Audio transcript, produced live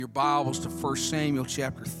Your Bibles to 1 Samuel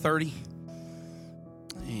chapter 30.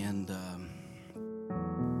 And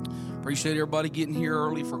appreciate everybody getting here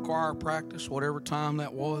early for choir practice, whatever time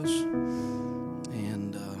that was.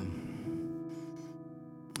 And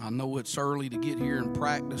I know it's early to get here and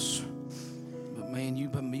practice, but man, you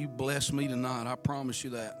blessed me tonight. I promise you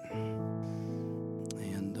that. And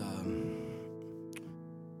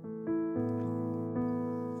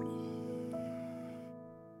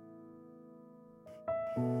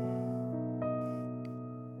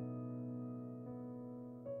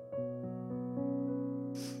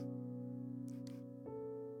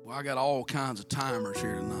I got all kinds of timers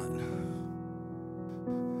here tonight.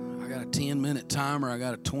 I got a 10-minute timer. I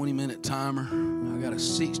got a 20-minute timer. I got a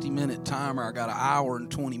 60-minute timer. I got an hour and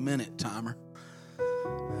 20-minute timer.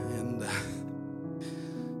 And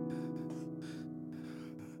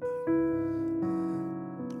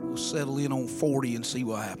we'll settle in on 40 and see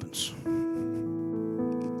what happens.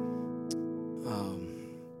 I'll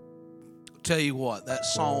tell you what, that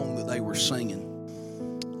song that they were singing,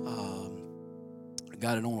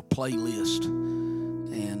 got it on a playlist,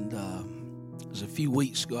 and it was a few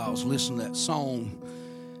weeks ago I was listening to that song,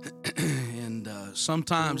 and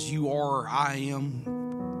sometimes I am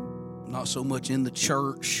not so much in the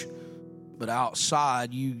church, but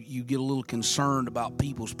outside you get a little concerned about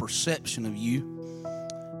people's perception of you.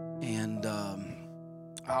 And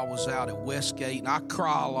I was out at Westgate, and I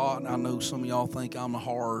cry a lot, and I know some of y'all think I'm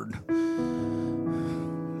hard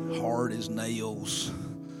as nails.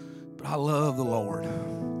 But I love the Lord.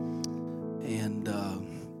 And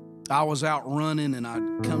I was out running, and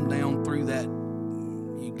I'd come down through that.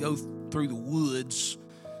 You go through the woods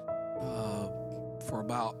for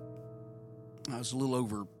about, I was a little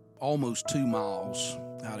over almost 2 miles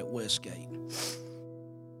out at Westgate.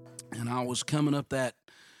 And I was coming up that,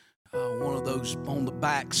 one of those on the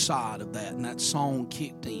back side of that, and that song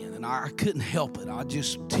kicked in. And I couldn't help it. I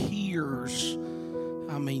just, tears.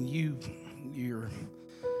 I mean, you're...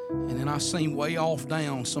 And then I seen way off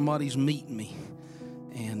down, somebody's meeting me.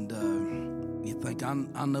 And you think,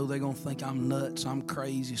 I know they're going to think I'm nuts, I'm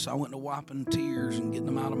crazy. So I went to wiping tears and getting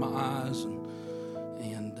them out of my eyes.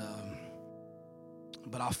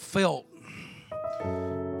 But I felt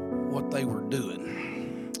what they were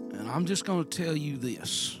doing. And I'm just going to tell you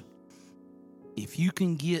this. If you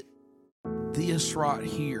can get this right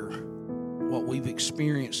here, what we've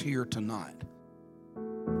experienced here tonight,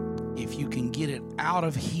 if you can get it out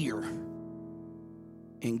of here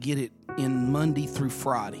and get it in Monday through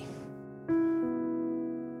Friday,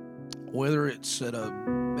 whether it's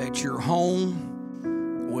at your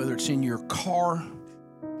home, whether it's in your car,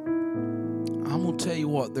 I'm going to tell you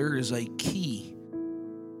what, there is a key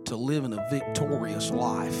to living a victorious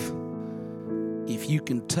life if you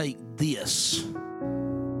can take this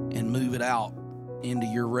and move it out into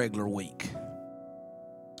your regular week.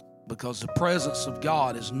 Because the presence of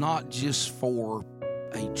God is not just for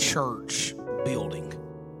a church building.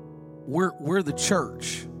 We're the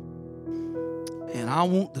church. And I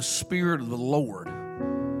want the Spirit of the Lord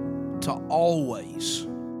to always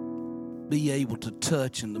be able to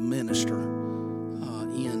touch and to minister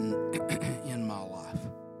in my life.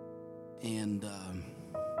 And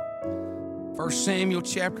 1 Samuel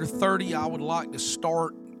chapter 30, I would like to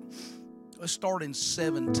start. Let's start in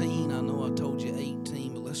 17. I know I told you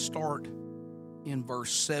 18, but let's start in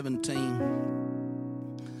verse 17.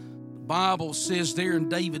 The Bible says there, and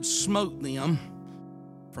David smote them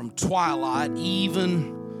from twilight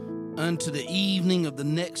even unto the evening of the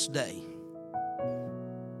next day.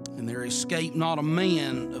 And there escaped not a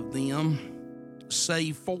man of them,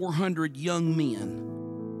 save 400 young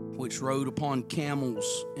men, which rode upon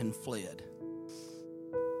camels and fled.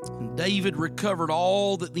 And David recovered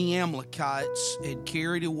all that the Amalekites had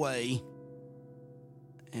carried away,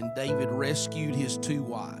 and David rescued his 2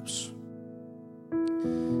 wives.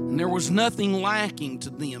 And there was nothing lacking to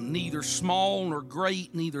them, neither small nor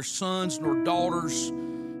great, neither sons nor daughters,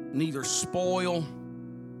 neither spoil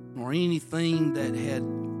nor anything that they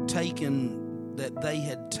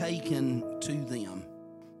had taken to them.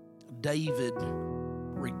 David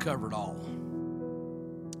recovered all.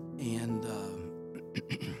 And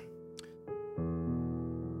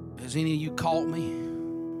has any of you caught me?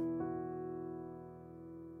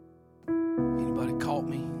 Anybody caught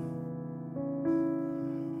me?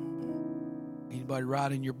 Anybody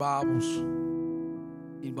write in your Bibles?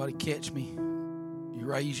 Anybody catch me? You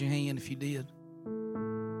raise your hand if you did.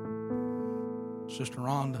 Sister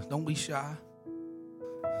Rhonda, don't be shy.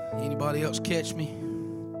 Anybody else catch me?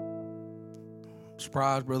 I'm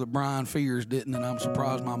surprised Brother Brian Fears didn't, and I'm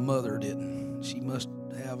surprised my mother didn't. She must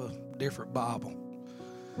have a different Bible.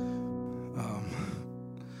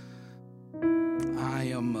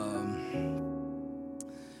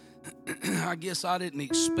 I guess I didn't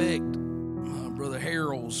expect Brother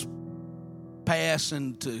Harrel's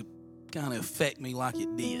passing to kind of affect me like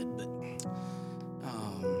it did, but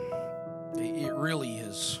it really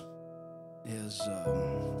has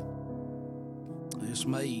it's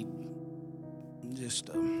made just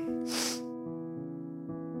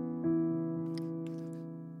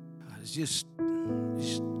it's just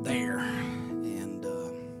there, and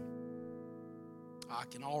I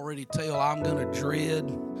can already tell I'm going to dread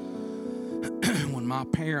when my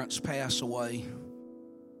parents pass away,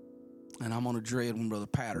 and I'm going to dread when Brother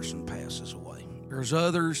Patterson passes away. There's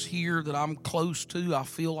others here that I'm close to, I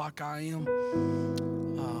feel like I am,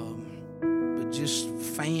 but just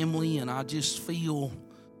family, and I just feel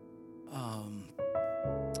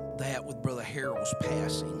that with Brother Harrel's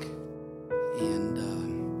passing. And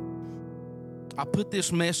I put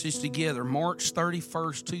this message together March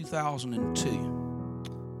 31st, 2002.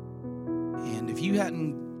 And if you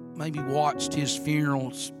hadn't maybe watched his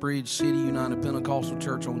funeral at Bridge City United Pentecostal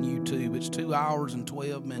Church on YouTube, it's 2 hours and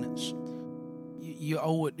 12 minutes. You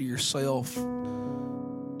owe it to yourself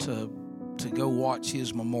to go watch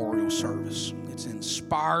his memorial service. It's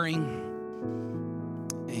inspiring,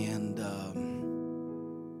 and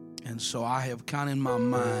so I have kind of in my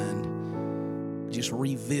mind just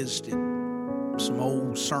revisited some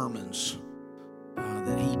old sermons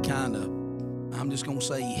that he kind of, I'm just going to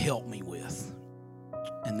say he helped me with.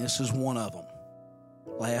 And this is one of them.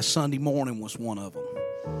 Last Sunday morning was one of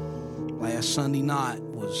them. Last Sunday night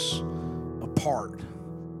was a part.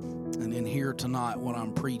 And then here tonight, what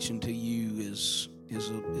I'm preaching to you is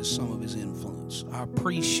some of his influence. I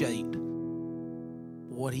appreciate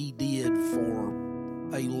what he did for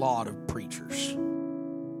a lot of preachers.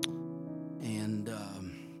 And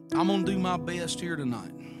I'm going to do my best here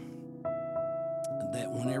tonight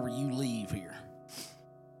that whenever you leave here,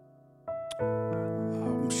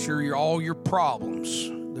 I'm sure all your problems,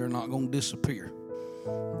 they're not going to disappear.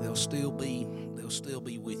 They'll still be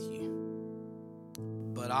with you.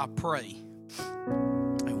 But I pray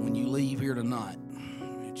that when you leave here tonight,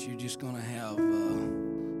 that you're just going to have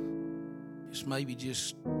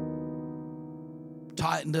just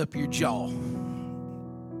tightened up your jaw.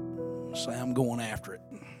 Say, I'm going after it.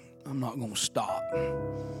 I'm not going to stop.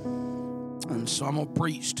 And so I'm going to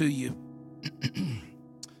preach to you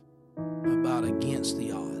about against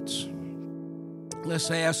the odds.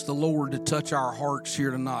 Let's ask the Lord to touch our hearts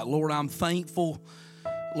here tonight. Lord, I'm thankful,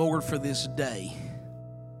 Lord, for this day.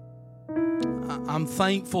 I'm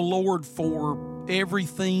thankful, Lord, for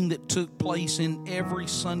everything that took place in every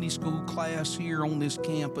Sunday school class here on this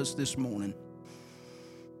campus this morning.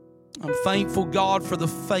 I'm thankful, God, for the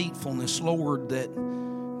faithfulness, Lord, that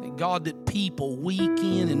God, that people week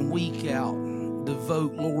in and week out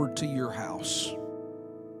devote, Lord, to your house.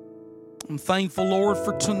 I'm thankful, Lord,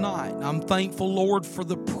 for tonight. I'm thankful, Lord, for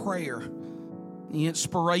the prayer, the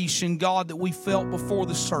inspiration, God, that we felt before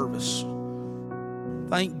the service.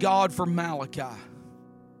 Thank God for Malachi.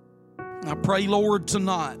 I pray, Lord,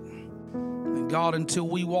 tonight, that God, until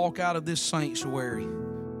we walk out of this sanctuary,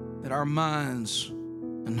 that our minds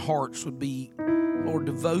and hearts would be, Lord,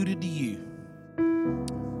 devoted to you.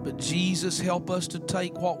 But Jesus, help us to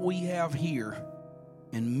take what we have here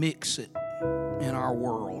and mix it in our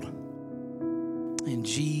world. In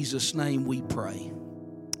Jesus' name we pray.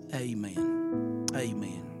 Amen.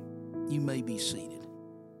 Amen. You may be seated.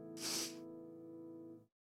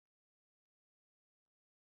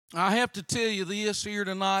 I have to tell you this here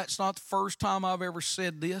tonight. It's not the first time I've ever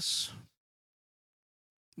said this.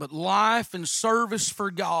 But life and service for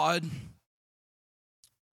God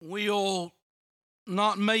will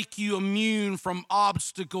not make you immune from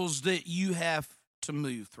obstacles that you have to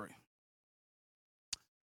move through.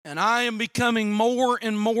 And I am becoming more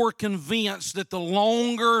and more convinced that the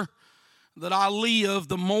longer that I live,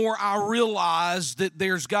 the more I realize that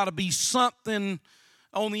there's got to be something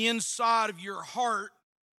on the inside of your heart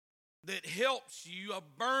that helps you, a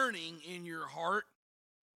burning in your heart,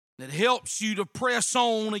 that helps you to press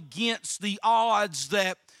on against the odds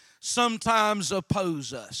that sometimes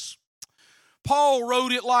oppose us. Paul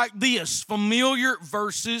wrote it like this, familiar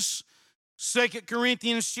verses, 2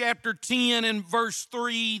 Corinthians chapter 10 and verse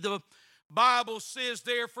 3, the Bible says,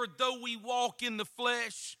 therefore, though we walk in the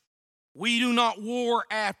flesh, we do not war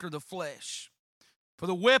after the flesh. For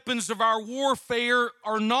the weapons of our warfare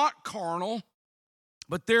are not carnal,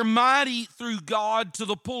 but they're mighty through God to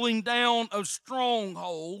the pulling down of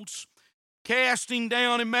strongholds, casting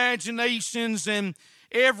down imaginations and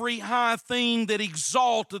every high thing that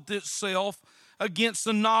exalteth itself against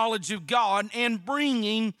the knowledge of God, and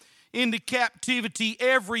bringing into captivity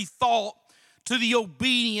every thought to the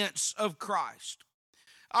obedience of Christ.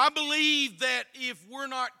 I believe that if we're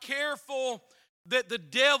not careful, that the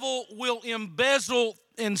devil will embezzle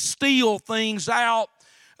and steal things out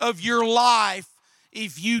of your life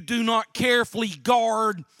if you do not carefully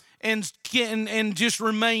guard and just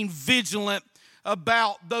remain vigilant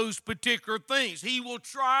about those particular things. He will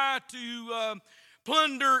try to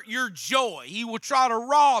plunder your joy. He will try to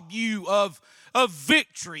rob you of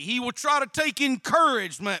victory. He will try to take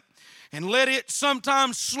encouragement and let it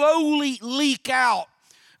sometimes slowly leak out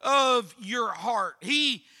of your heart.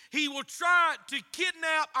 He will try to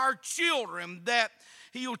kidnap our children, that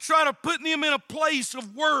he will try to put them in a place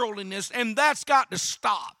of worldliness, and that's got to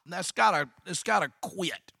stop. That's got to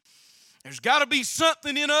quit. There's got to be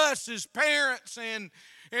something in us as parents and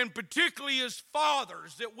particularly as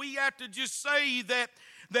fathers that we have to just say that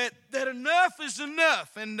enough is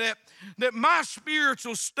enough, and that my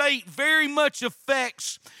spiritual state very much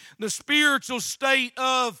affects the spiritual state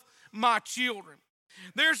of my children.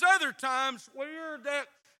 There's other times where that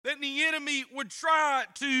the enemy would try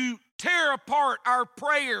to tear apart our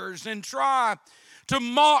prayers and try to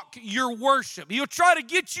mock your worship. He'll try to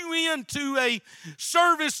get you into a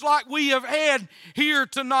service like we have had here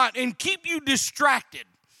tonight and keep you distracted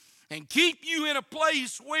and keep you in a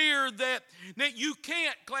place where that you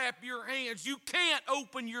can't clap your hands, you can't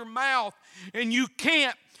open your mouth, and you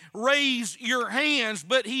can't raise your hands.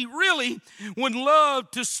 But he really would love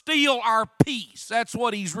to steal our peace. That's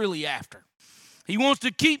what he's really after. He wants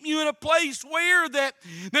to keep you in a place where that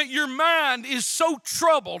your mind is so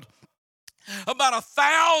troubled about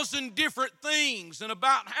 1,000 different things and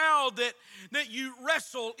about how that you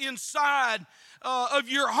wrestle inside of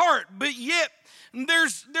your heart. But yet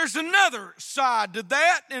there's another side to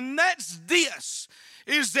that, and that's this,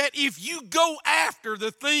 is that if you go after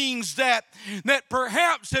the things that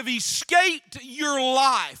perhaps have escaped your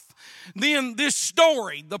life, then this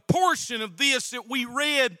story, the portion of this that we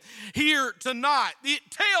read here tonight, it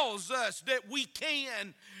tells us that we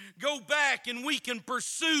can go back and we can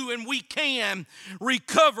pursue and we can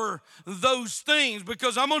recover those things.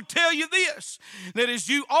 Because I'm going to tell you this, that as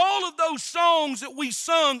all of those songs that we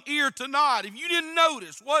sung here tonight, if you didn't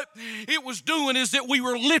notice, what it was doing is that we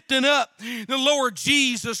were lifting up the Lord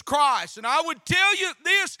Jesus Christ. And I would tell you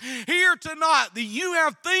this here tonight, that you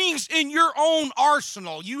have things in your own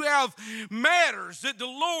arsenal. You have matters that the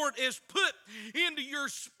Lord has put into your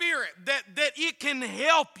spirit that it can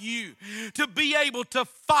help you to be able to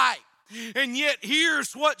fight. And yet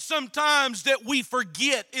here's what sometimes that we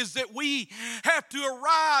forget, is that we have to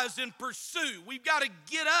arise and pursue. We've got to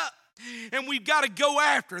get up and we've got to go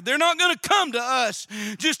after. They're not going to come to us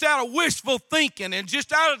just out of wishful thinking and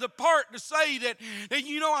just out of the part to say that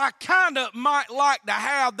I kind of might like to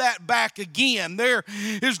have that back again. There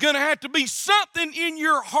is going to have to be something in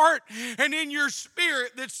your heart and in your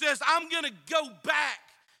spirit that says, I'm going to go back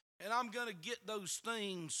and I'm going to get those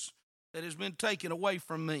things that has been taken away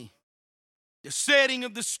from me. The setting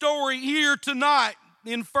of the story here tonight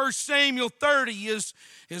in 1 Samuel 30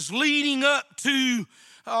 is leading up to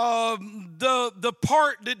the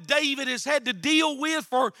part that David has had to deal with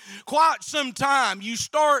for quite some time. You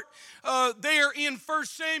start there in 1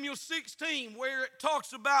 Samuel 16, where it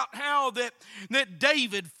talks about how that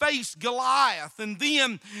David faced Goliath, and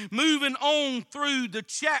then moving on through the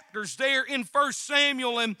chapters there in 1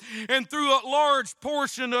 Samuel and through a large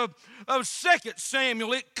portion of 2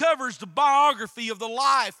 Samuel, it covers the biography of the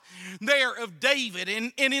life there of David.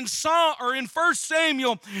 And in 1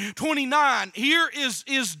 Samuel 29, here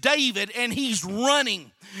is David, and he's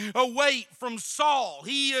running away from Saul.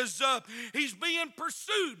 He's being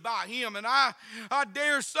pursued by him. And I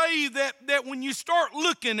dare say that when you start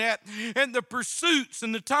looking at the pursuits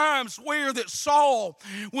and the times where that Saul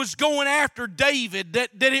was going after David, that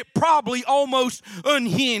it probably almost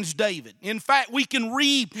unhinged David. In fact, we can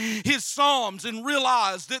read his Psalms and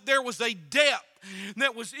realize that there was a depth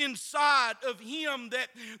that was inside of him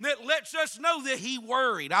that lets us know that he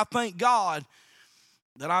worried. I thank God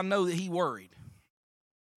that I know that he worried.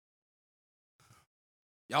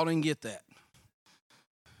 Y'all didn't get that.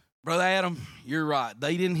 Brother Adam, you're right.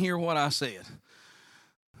 They didn't hear what I said.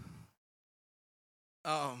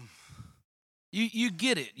 You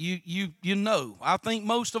get it. You know. I think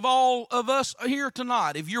most of all of us are here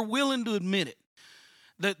tonight, if you're willing to admit it,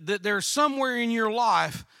 that there's somewhere in your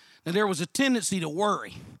life that there was a tendency to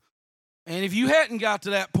worry. And if you hadn't got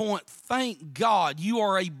to that point, thank God you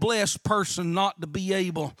are a blessed person not to be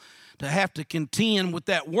able have to contend with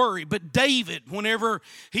that worry. But David, whenever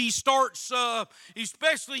he starts,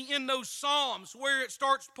 especially in those Psalms where it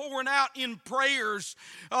starts pouring out in prayers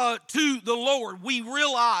to the Lord, we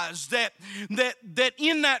realize that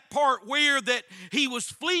in that part where that he was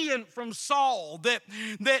fleeing from Saul, that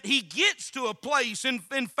he gets to a place. In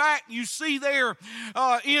fact, you see there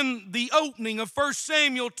in the opening of 1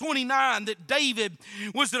 Samuel 29 that David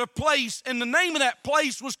was at a place, and the name of that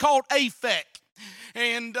place was called Aphek.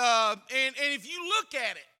 And if you look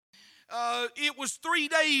at it, it was 3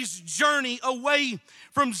 days' journey away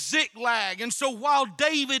from Ziklag. And so while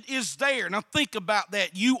David is there, now think about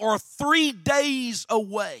that. You are 3 days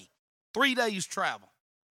away, 3 days travel.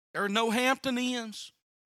 There are no Hampton Inns.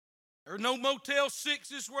 There are no Motel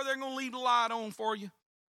 6s where they're going to leave the light on for you.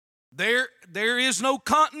 There is no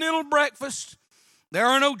continental breakfast. There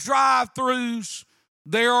are no drive-thrus.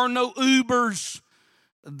 There are no Ubers.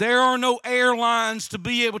 There are no airlines to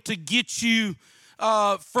be able to get you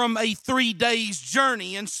from a 3 days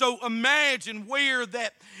journey. And so imagine where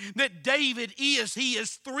that David is. He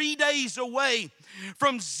is 3 days away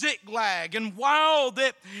from Ziklag. And while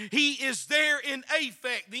that he is there in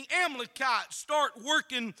Aphek, the Amalekites start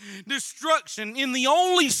working destruction in the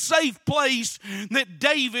only safe place that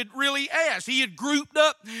David really has. He had grouped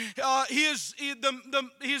up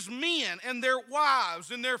his men and their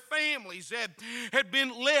wives and their families had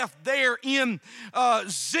been left there in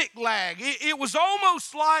Ziklag. It was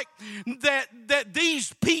almost like that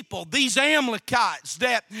these people, these Amalekites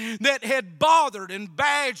that had bothered and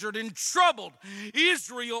badgered and troubled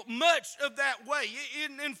Israel much of that way.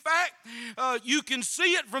 In fact, you can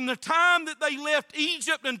see it from the time that they left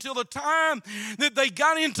Egypt until the time that they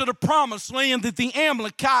got into the promised land, that the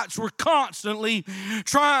Amalekites were constantly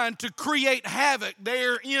trying to create havoc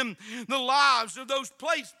there in the lives of those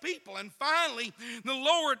place people. And finally, the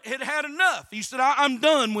Lord had enough. He said, I'm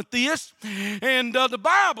done with this. And the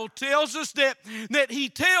Bible tells us that he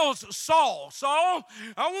tells Saul,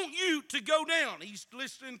 I want you to go down. He's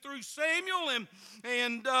listening through Samuel,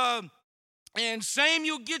 and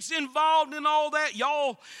Samuel gets involved in all that.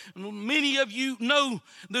 Y'all, many of you know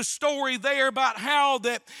the story there about how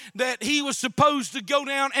that he was supposed to go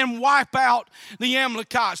down and wipe out the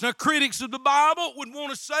Amalekites. Now, critics of the Bible would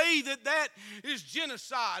want to say that is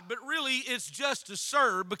genocide, but really it's just to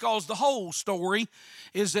serve, because the whole story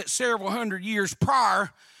is that several hundred years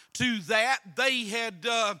prior to that, they had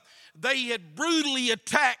brutally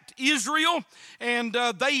attacked Israel, and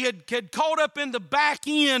they had caught up in the back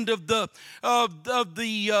end of the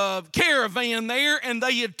caravan there, and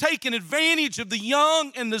they had taken advantage of the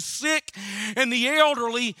young and the sick and the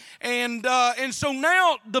elderly, and so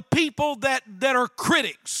now the people that are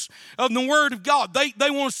critics of the Word of God,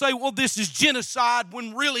 they want to say, well, this is genocide,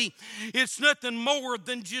 when really it's nothing more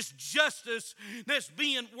than just justice that's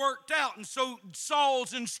being worked out. And so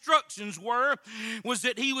Saul's instructions was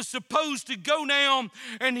that he was supposed to go down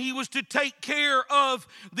and he was to take care of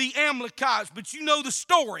the Amalekites. But you know the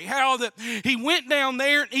story, how that he went down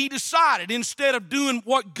there and he decided, instead of doing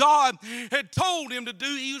what God had told him to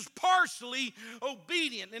do, he was partially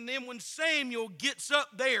obedient. And then when Samuel gets up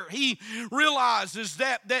there, he realizes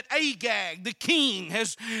that Agag, the king,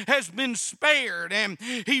 has been spared, and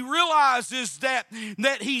he realizes that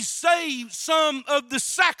he saved some of the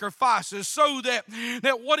sacrifices, so that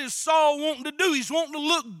what is Saul wanting to do? He's wanting to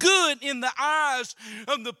look good in the eyes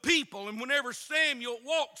of the people. And whenever Samuel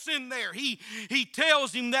walks in there, he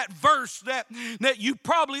tells him that verse that you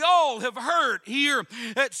probably all have heard here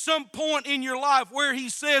at some point in your life, where he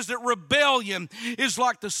says that rebellion is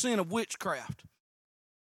like the sin of witchcraft.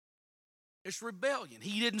 It's rebellion.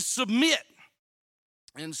 He didn't submit.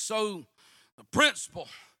 And so the principle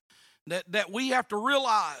that we have to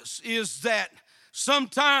realize is that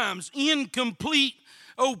sometimes incomplete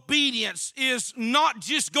obedience is not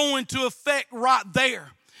just going to affect right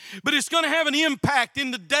there, but it's going to have an impact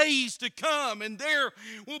in the days to come. And there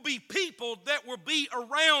will be people that will be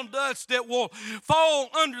around us that will fall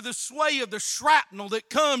under the sway of the shrapnel that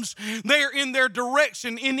comes there in their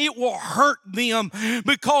direction, and it will hurt them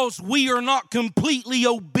because we are not completely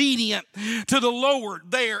obedient to the Lord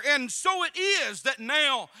there. And so it is that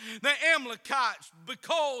now the Amalekites,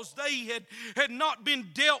 because they had not been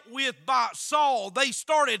dealt with by Saul, they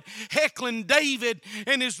started heckling David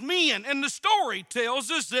and his men. And the story tells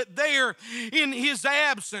us that there in his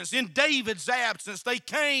absence, in David's absence, they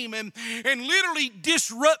came and literally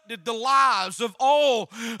disrupted the lives of all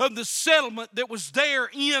of the settlement that was there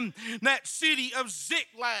in that city of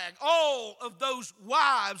Ziklag. All of those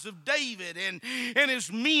wives of David and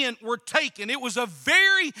his men were taken. It was a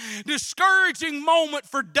very discouraging moment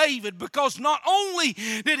for David, because not only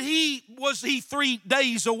did he 3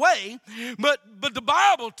 days away, but the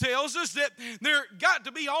Bible tells us that there got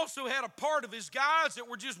to be also had a part of his guys that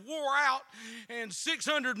were just wore out, and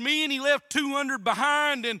 600 men, he left 200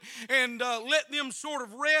 behind and let them sort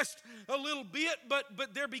of rest a little bit, but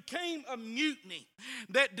there became a mutiny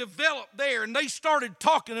that developed there, and they started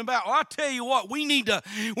talking about, well, I tell you what, we need to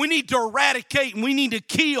eradicate and we need to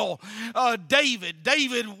kill David.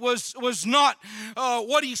 David was not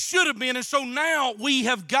what he should have been, and so now we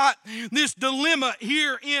have got this dilemma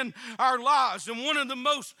here in our lives. And one of the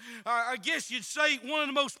most, I guess you'd say, one of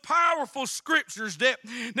the most powerful scriptures that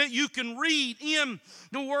you can read in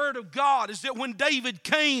the Word of God is that when David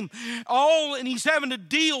came, and he's having to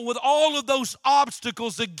deal with all of those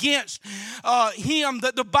obstacles against him,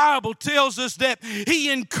 that the Bible tells us that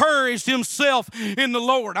he encouraged himself in the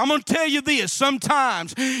Lord. I'm going to tell you this,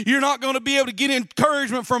 sometimes you're not going to be able to get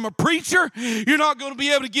encouragement from a preacher. You're not going to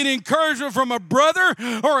be able to get encouragement from a brother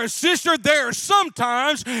or a sister. There are some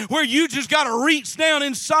times where you just got to reach down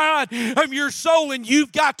inside of your soul and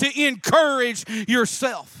you've got to encourage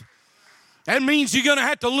yourself. That means you're going to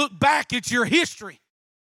have to look back at your history.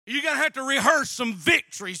 You're going to have to rehearse some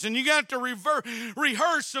victories, and you got to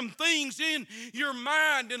rehearse some things in your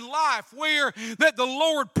mind and life where that the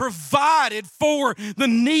Lord provided for the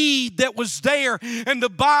need that was there. And the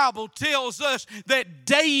Bible tells us that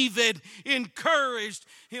David encouraged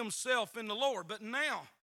himself in the Lord. But now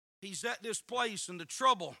he's at this place, and the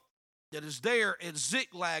trouble that is there at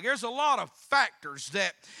Ziklag. There's a lot of factors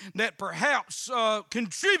that perhaps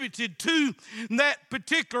contributed to that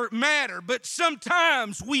particular matter. But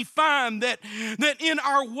sometimes we find that in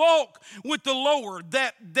our walk with the Lord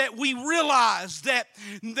that we realize that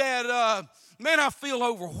man, I feel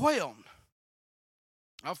overwhelmed.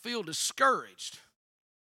 I feel discouraged.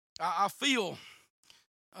 I feel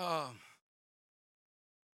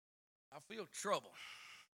trouble.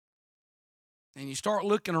 And you start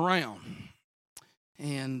looking around,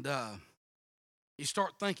 and you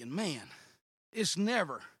start thinking, man, it's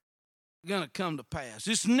never going to come to pass.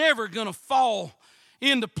 It's never going to fall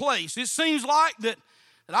into place. It seems like that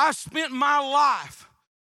I spent my life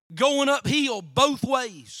going uphill both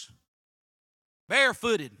ways,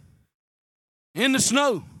 barefooted, in the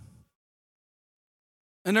snow,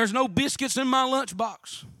 and there's no biscuits in my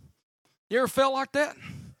lunchbox. You ever felt like that?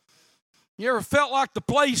 You ever felt like the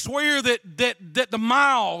place where that the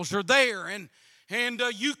miles are there and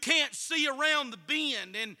you can't see around the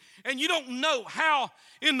bend and you don't know how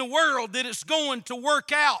in the world that it's going to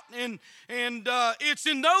work out, and it's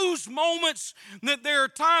in those moments that there are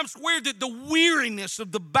times where that the weariness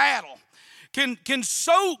of the battle can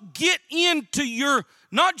so get into your,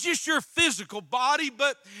 not just your physical body,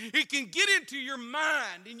 but it can get into your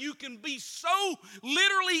mind, and you can be so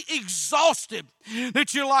literally exhausted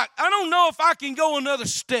that you're like, I don't know if I can go another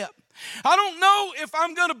step. I don't know if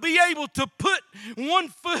I'm going to be able to put one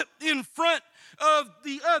foot in front of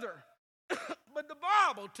the other. But the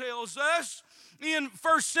Bible tells us in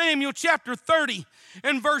 1 Samuel chapter 30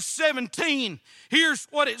 and verse 17, here's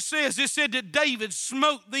what it says. It said that David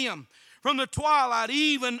smote them from the twilight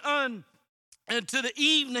even unto the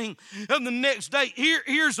evening of the next day.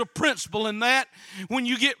 Here's a principle in that. When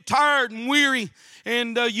you get tired and weary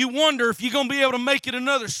and you wonder if you're going to be able to make it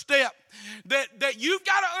another step, that you've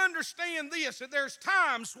got to understand this, that there's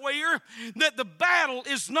times where that the battle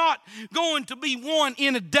is not going to be won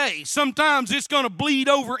in a day. Sometimes it's going to bleed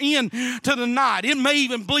over into the night. It may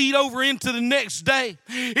even bleed over into the next day.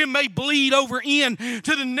 It may bleed over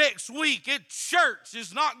into the next week. Church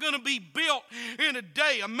is not going to be built in a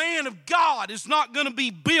day. A man of God is not going to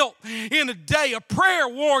be built in a day. A prayer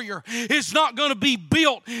warrior is not going to be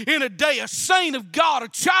built in a day. A saint of God, a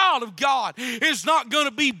child of God is not going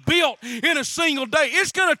to be built in a single day.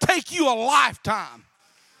 It's going to take you a lifetime.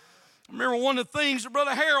 I remember one of the things that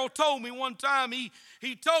Brother Harrell told me one time. He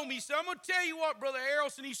told me, he said, I'm going to tell you what, Brother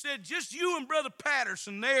Harrelson, he said, just you and Brother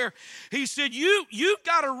Patterson there. He said, you've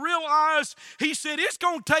got to realize, he said, it's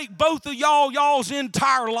going to take both of y'all's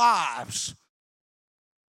entire lives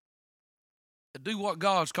to do what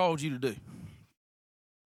God's called you to do.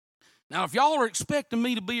 Now, if y'all are expecting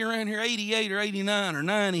me to be around here 88 or 89 or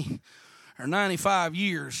 90 or 95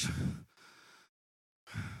 years,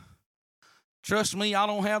 trust me, I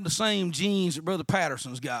don't have the same genes that Brother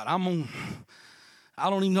Patterson's got. I'm I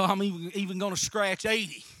don't even know I'm even going to scratch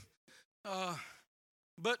 80.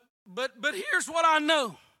 But here's what I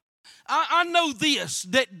know. I know this,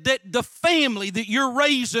 that the family that you're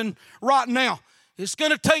raising right now, it's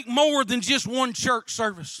going to take more than just one church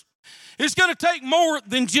service. It's going to take more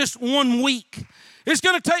than just 1 week. It's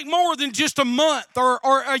going to take more than just a month or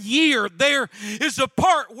a year. There is a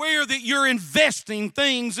part where that you're investing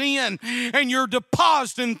things in and you're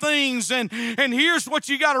depositing things. And here's what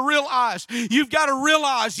you got to realize. You've got to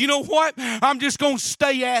realize, you know what? I'm just going to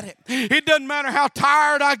stay at it. It doesn't matter how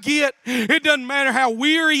tired I get. It doesn't matter how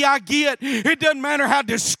weary I get. It doesn't matter how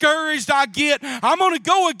discouraged I get. I'm going to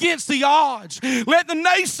go against the odds. Let the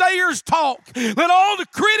naysayers talk. Let all the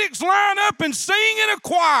critics line up and sing in a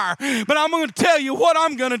choir. But I'm going to tell you what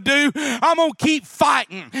I'm going to do. I'm going to keep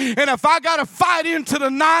fighting. And if I got to fight into the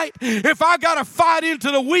night, if I got to fight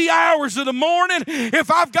into the wee hours of the morning,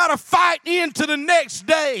 if I've got to fight into the next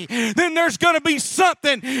day, then there's going to be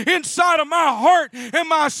something inside of my heart and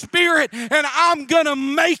my spirit, and I'm going to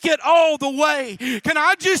make it all the way. Can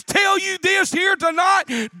I just tell you this here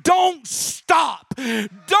tonight? Don't stop.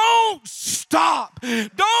 Don't stop.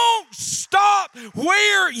 Don't stop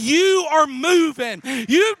where you are moving.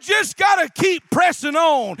 You just got to keep pressing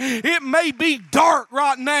on. It may be dark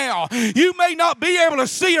right now. You may not be able to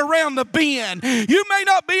see around the bend. You may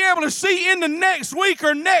not be able to see into next week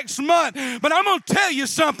or next month. But I'm going to tell you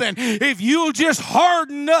something. If you'll just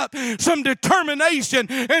harden up some determination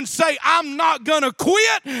and say, I'm not going to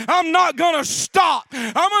quit. I'm not going to stop.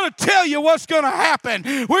 I'm going to tell you what's going to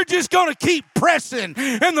happen. We're just going to keep pressing.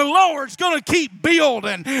 And the Lord's going to keep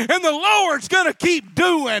building. And the Lord's going to keep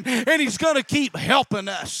doing. And He's going to keep helping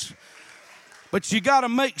us. But you got to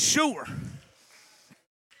make sure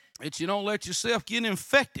that you don't let yourself get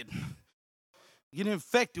infected. Get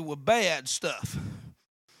infected with bad stuff.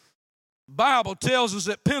 The Bible tells us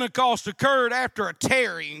that Pentecost occurred after a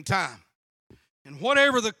tarrying time. And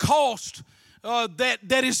whatever the cost that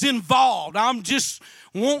is involved, I'm just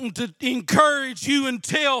wanting to encourage you and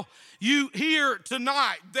tell you here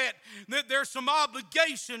tonight that there's some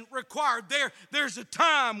obligation required. There's a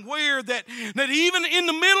time where that even in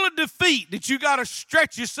the middle of defeat that you got to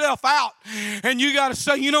stretch yourself out and you got to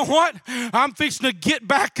say, you know what? I'm fixing to get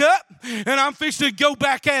back up and I'm fixing to go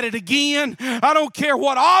back at it again. I don't care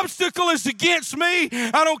what obstacle is against me.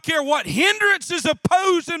 I don't care what hindrance is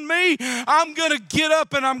opposing me. I'm going to get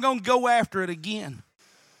up and I'm going to go after it again.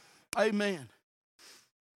 Amen.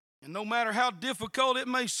 And no matter how difficult it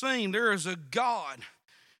may seem, there is a God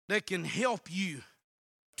that can help you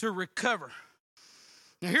to recover.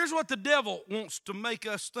 Now, here's what the devil wants to make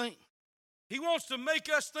us think. He wants to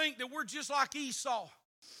make us think that we're just like Esau,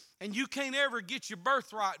 and you can't ever get your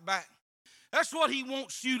birthright back. That's what he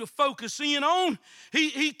wants you to focus in on.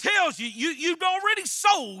 He tells you, you've already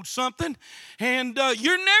sold something, and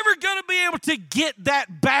you're never going to be able to get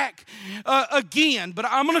that back again. But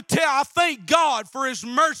I'm going to tell you, I thank God for His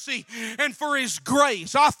mercy and for His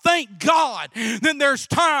grace. I thank God that there's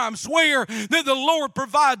times where that the Lord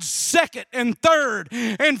provides second and third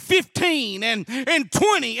and 15 and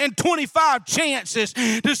 20 and 25 chances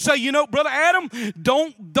to say, you know, Brother Adam,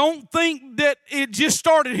 don't think that it just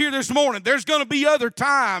started here this morning. There's going to be other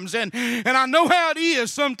times, and I know how it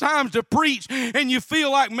is sometimes to preach and you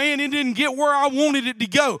feel like, man, it didn't get where I wanted it to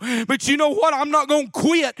go. But you know what? I'm not going to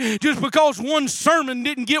quit just because one sermon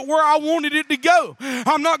didn't get where I wanted it to go.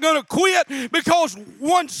 I'm not going to quit because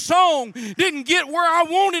one song didn't get where I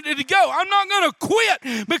wanted it to go. I'm not going to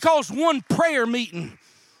quit because one prayer meeting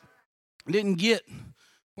didn't get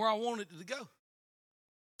where I wanted it to go.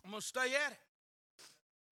 I'm going to stay at it.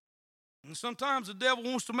 And sometimes the devil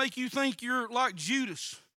wants to make you think you're like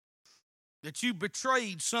Judas, that you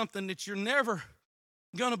betrayed something that you're never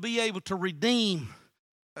going to be able to redeem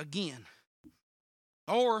again.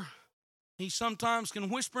 Or he sometimes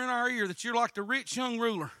can whisper in our ear that you're like the rich young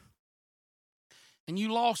ruler, and you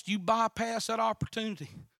bypassed that opportunity.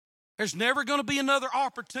 There's never going to be another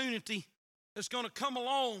opportunity that's going to come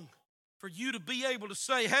along for you to be able to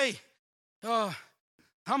say, hey,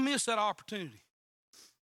 I missed that opportunity.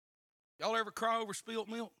 Y'all ever cry over spilt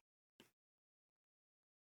milk?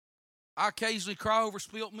 I occasionally cry over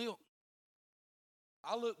spilt milk.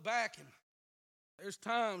 I look back and there's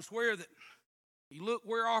times where that you look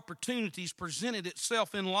where opportunities presented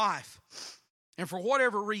itself in life, and for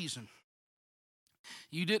whatever reason,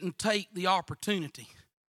 you didn't take the opportunity,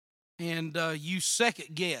 and you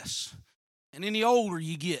second guess. And then the older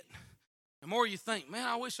you get, the more you think, man,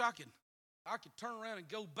 I wish I could turn around and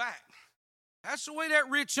go back. That's the way that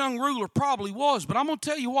rich young ruler probably was. But I'm going to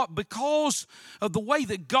tell you what, because of the way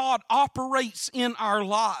that God operates in our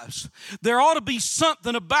lives, there ought to be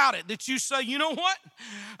something about it that you say, you know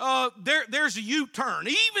what? There's a U-turn.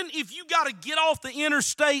 Even if you got to get off the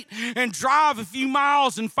interstate and drive a few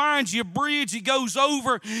miles and find you a bridge that goes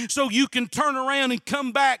over so you can turn around and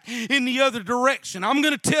come back in the other direction. I'm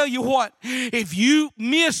going to tell you what, if you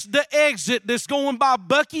miss the exit that's going by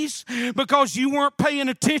Buc-ee's because you weren't paying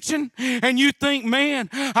attention and you think, man,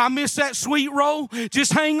 I missed that sweet roll,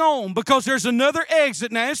 just hang on, because there's another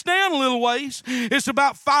exit. Now, it's down a little ways. It's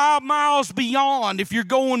about 5 miles beyond if you're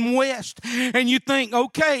going west, and you think,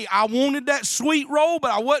 okay, I wanted that sweet roll,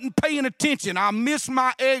 but I wasn't paying attention. I missed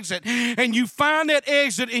my exit. And you find that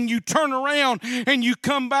exit, and you turn around, and you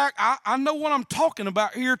come back. I know what I'm talking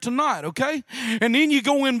about here tonight, okay? And then you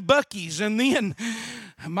go in Buc-ee's, and then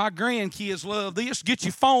my grandkids love this. Get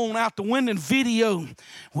your phone out the window and video.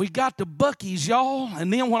 We got the Buc-ee's, y'all.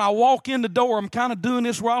 And then when I walk in the door, I'm kind of doing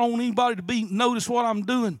this where I don't want anybody to notice what I'm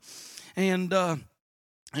doing. And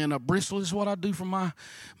a bristle is what I do for my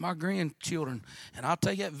grandchildren. And I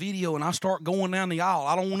take that video and I start going down the aisle.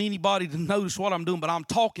 I don't want anybody to notice what I'm doing, but I'm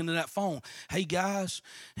talking to that phone. Hey, guys.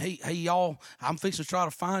 Hey, y'all. I'm fixing to try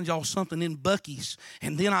to find y'all something in Buc-ee's.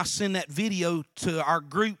 And then I send that video to our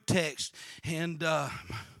group text. And,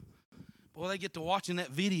 boy, they get to watching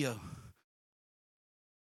that video.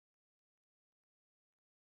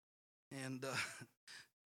 And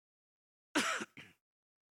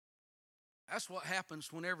that's what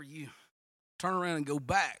happens whenever you turn around and go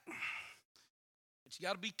back. But you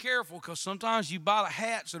got to be careful, because sometimes you buy the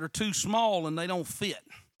hats that are too small and they don't fit.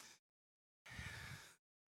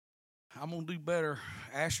 I'm going to do better,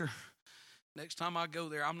 Asher. Next time I go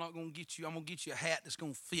there, I'm not going to get you. I'm going to get you a hat that's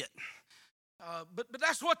going to fit. But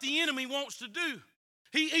that's what the enemy wants to do.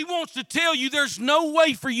 He wants to tell you there's no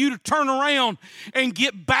way for you to turn around and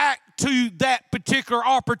get back to that particular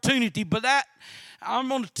opportunity. But I'm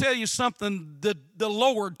going to tell you something that the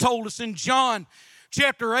Lord told us in John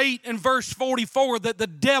chapter 8 and verse 44, that the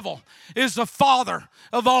devil is the father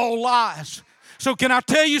of all lies. So can I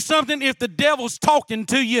tell you something? If the devil's talking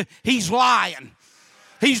to you, he's lying.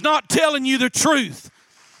 He's not telling you the truth.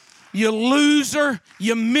 You loser,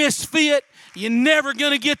 you misfit. You're never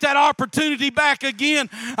going to get that opportunity back again.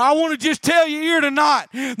 I want to just tell you here tonight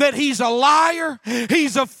that he's a liar.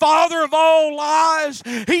 He's a father of all lies.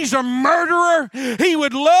 He's a murderer. He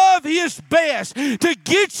would love his best to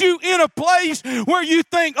get you in a place where you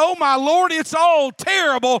think, oh my Lord, it's all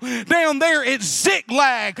terrible down there at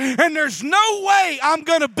Ziklag, and there's no way I'm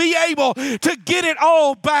going to be able to get it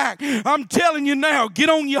all back. I'm telling you now, get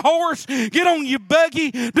on your horse, get on your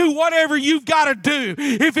buggy, do whatever you've got to do.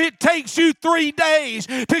 If it takes you 3 days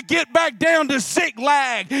to get back down to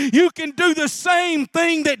Ziklag, you can do the same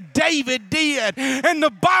thing that David did. And the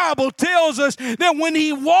Bible tells us that when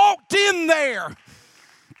he walked in there,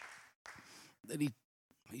 that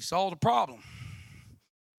he saw the problem.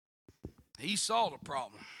 He saw the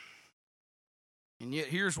problem. And yet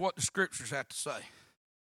here's what the scriptures have to say.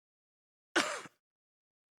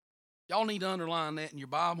 Y'all need to underline that in your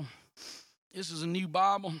Bible. This is a new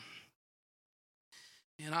Bible.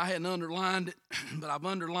 And I hadn't underlined it, but I've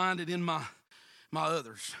underlined it in my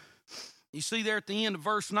others. You see there at the end of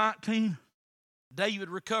verse 19, David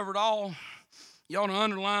recovered all. You ought to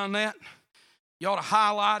underline that. You ought to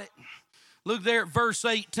highlight it. Look there at verse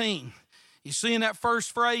 18. You see in that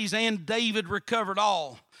first phrase, and David recovered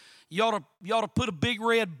all. You ought to put a big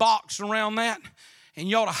red box around that, and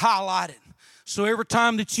you ought to highlight it. So every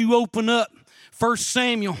time that you open up 1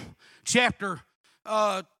 Samuel chapter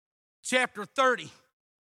 30,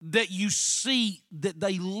 that you see that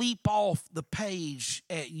they leap off the page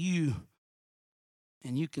at you,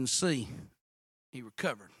 and you can see he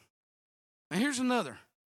recovered. Now here's another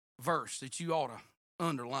verse that you ought to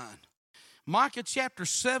underline. Micah chapter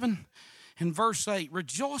 7 and verse 8.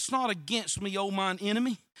 Rejoice not against me, O mine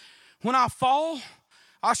enemy. When I fall,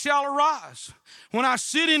 I shall arise. When I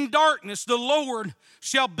sit in darkness, the Lord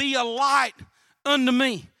shall be a light unto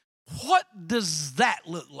me. What does that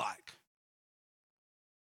look like?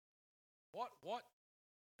 What?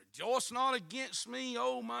 Rejoice not against me,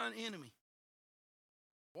 O mine enemy.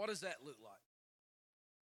 What does that look like?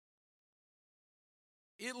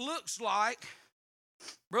 It looks like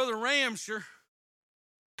Brother Ramsher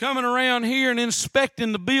coming around here and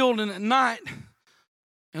inspecting the building at night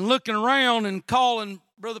and looking around and calling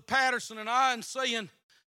Brother Patterson and I and saying,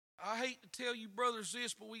 I hate to tell you brothers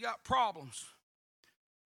this, but we got problems.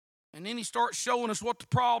 And then he starts showing us what the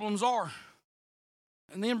problems are.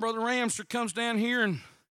 And then Brother Ramsher comes down here and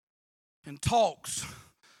talks.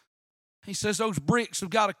 He says those bricks have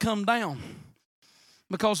got to come down.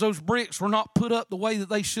 because those bricks were not put up the way that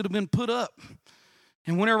they should have been put up.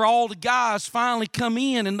 And whenever all the guys finally come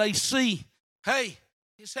in and they see, hey,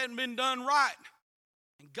 this hadn't been done right,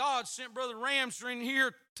 and God sent Brother Ramsey in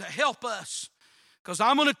here to help us. Because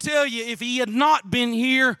I'm going to tell you, if he had not been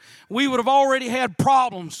here, we would have already had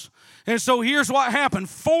problems. And so here's what happened.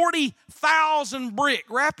 40,000 brick.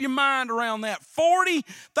 Wrap your mind around that.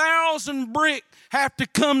 40,000 brick have to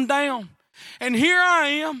come down. And here I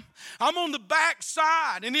am. I'm on the back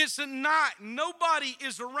side, and it's at night. Nobody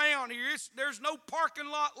is around here. There's no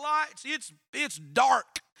parking lot lights. It's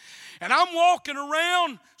dark. And I'm walking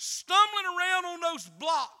around, stumbling around on those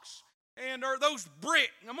blocks. Or those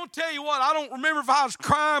bricks. I'm going to tell you what, I don't remember if I was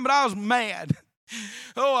crying, but I was mad.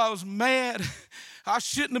 Oh, I was mad. I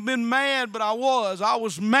shouldn't have been mad, but I was. I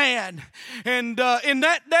was mad. And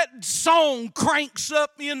that song cranks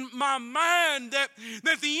up in my mind that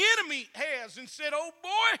the enemy has and said, oh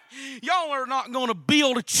boy, y'all are not going to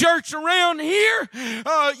build a church around here.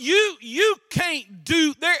 You can't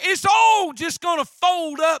do there. It's all just going to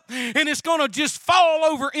fold up and it's going to just fall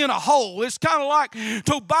over in a hole. It's kind of like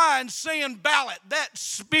Tobiah and Sanballat, that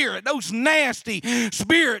spirit, those nasty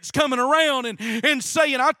spirits coming around and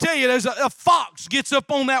saying, I tell you, there's a fox gets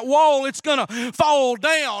up on that wall, it's going to fall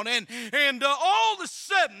down. And all of a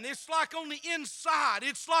sudden, it's like on the inside,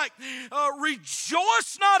 it's like,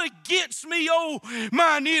 rejoice not against me, O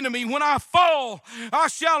mine enemy. When I fall, I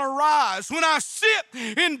shall arise. When I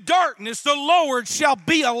sit in darkness, the Lord shall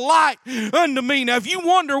be a light unto me. Now, if you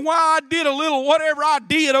wonder why I did a little whatever I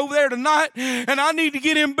did over there tonight, and I need to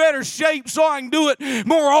get in better shape so I can do it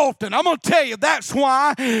more often, I'm going to tell you that's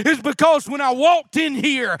why. It's because when I walked in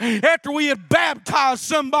here after we had baptized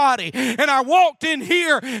somebody, and I walked in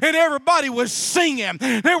here and everybody was singing,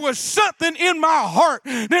 there was something in my heart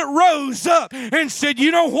that rose up and said,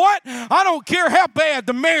 you know what? I don't care how bad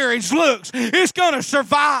the marriage looks, it's going to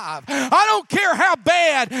survive. I don't care how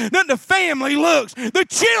bad that the family looks, the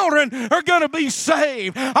children are going to be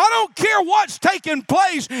saved. I don't care what's taking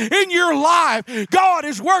place in your life. God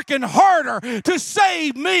is working harder to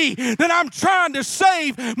save me than I'm trying to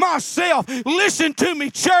save myself. Listen to me,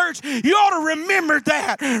 church. You ought to remember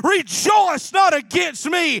that. Rejoice not against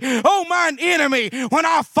me, oh mine enemy. When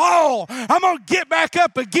I fall, I'm going to get back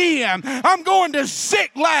up again. I'm going to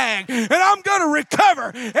Ziklag, and I'm going to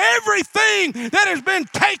recover everything that has been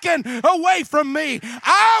taken away from me.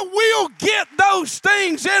 I will get those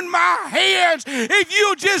things in my hands if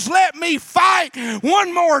you'll just let me fight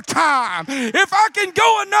one more time. If I can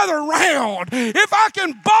go another round, if I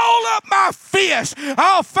can ball up my fist,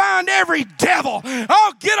 I'll find every devil.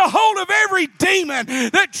 I'll get a hold of every demon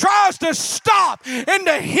that tries to stop and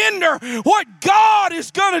to hinder what God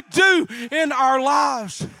is going to do in our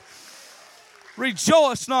lives.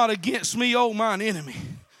 Rejoice not against me, O mine enemy.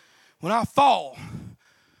 When I fall,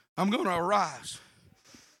 I'm going to arise.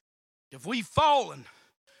 If we've fallen,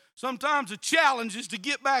 sometimes the challenge is to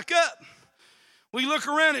get back up. We look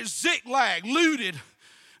around at Ziklag, looted,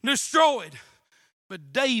 destroyed.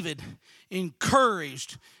 But David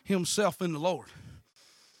encouraged himself in the Lord.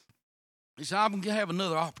 He said, I'm going to have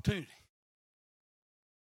another opportunity.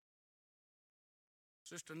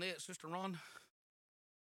 Sister Annette, Sister Rhonda,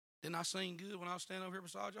 didn't I sing good when I was standing over here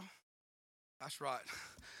beside y'all? That's right.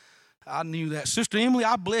 I knew that. Sister Emily,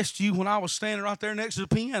 I blessed you when I was standing right there next to the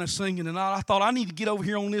piano singing tonight. I thought I need to get over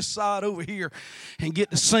here on this side over here and get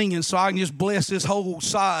to singing so I can just bless this whole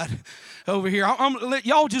side over here. I'm going to let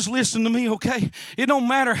y'all just listen to me, okay? It don't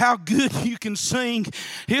matter how good you can sing.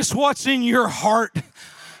 It's what's in your heart.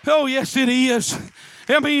 Oh, yes, it is.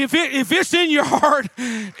 I mean, if it's in your heart,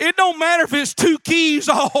 it don't matter if it's 2 keys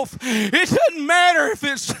off. It doesn't matter if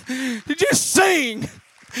it's, just sing.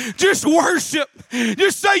 Just worship.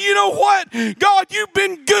 Just say, you know what? God, you've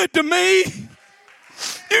been good to me.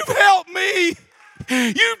 You've helped me.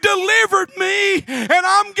 You've delivered me. And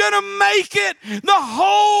I'm going to make it the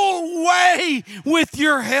whole way with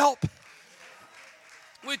your help.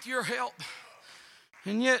 With your help.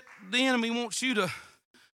 And yet the enemy wants you to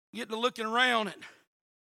get to looking around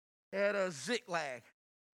at a Ziklag.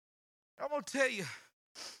 I'm going to tell you,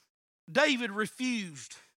 David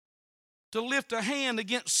refused to lift a hand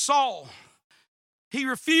against Saul. He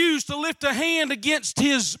refused to lift a hand against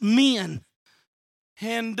his men.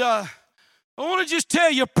 And I want to just tell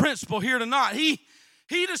you a principle here tonight.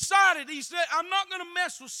 He decided, he said, I'm not going to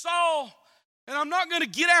mess with Saul, and I'm not going to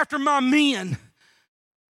get after my men.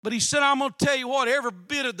 But he said, I'm going to tell you what, every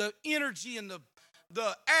bit of the energy and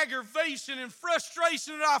the aggravation and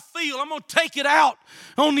frustration that I feel, I'm going to take it out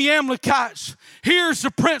on the Amalekites. Here's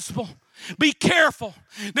the principle. Be careful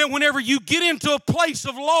that whenever you get into a place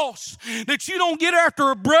of loss, that you don't get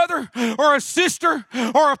after a brother or a sister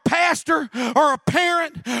or a pastor or a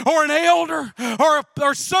parent or an elder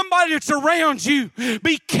or somebody that's around you.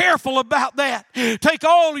 Be careful about that. Take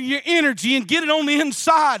all of your energy and get it on the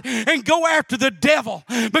inside and go after the devil,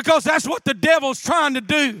 because that's what the devil's trying to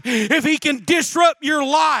do. If he can disrupt your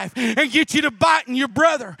life and get you to biting your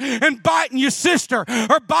brother and biting your sister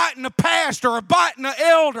or biting a pastor or biting an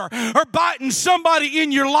elder or biting somebody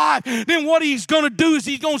in your life, then what he's going to do is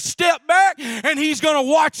he's going to step back and he's going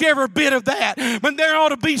to watch every bit of that. But there ought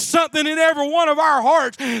to be something in every one of our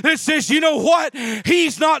hearts that says, you know what?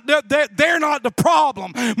 He's not they're not the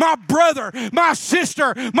problem. My brother, my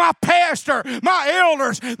sister, my pastor, my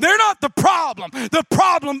elders, they're not the problem. The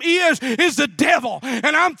problem is the devil.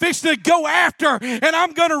 And I'm fixing to go after, and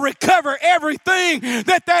I'm going to recover everything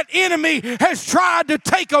that enemy has tried to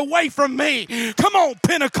take away from me. Come on,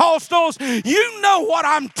 Pentecostals. You know what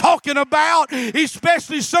I'm talking about,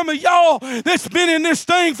 especially some of y'all that's been in this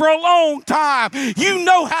thing for a long time. You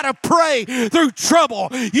know how to pray through trouble.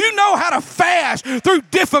 You know how to fast through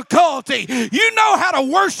difficulty. You know how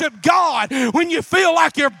to worship God when you feel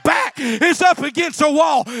like your back is up against a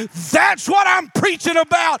wall. That's what I'm preaching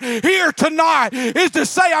about here tonight, is to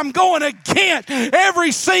say I'm going against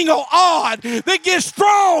every single odd that gets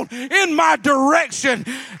thrown in my direction.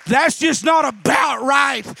 That's just not about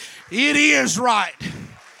right. It is right.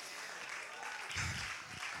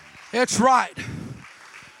 It's right.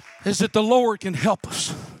 Is that the Lord can help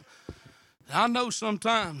us. I know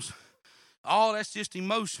sometimes, oh, that's just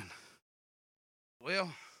emotion.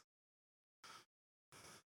 Well,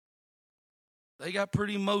 they got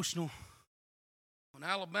pretty emotional when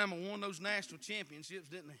Alabama won those national championships,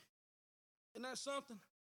 didn't they? Isn't that something?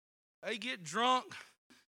 They get drunk.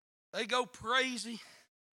 They go crazy.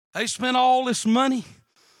 They spend all this money.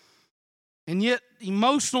 And yet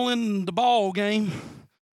emotional in the ball game.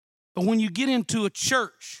 But when you get into a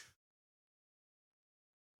church,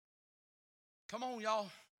 come on, y'all.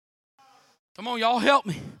 Come on, y'all, help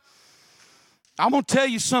me. I'm going to tell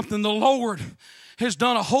you something. The Lord has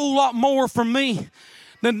done a whole lot more for me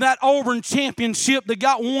than that Auburn championship that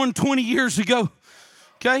got won 20 years ago.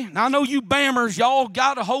 Okay, now I know you Bammers, y'all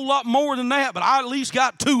got a whole lot more than that, but I at least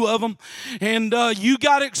got 2 of them. And you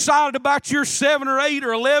got excited about your 7 or 8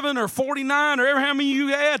 or 11 or 49 or how many you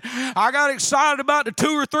had. I got excited about the 2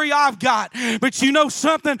 or 3 I've got. But you know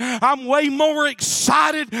something? I'm way more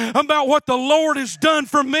excited about what the Lord has done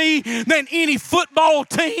for me than any football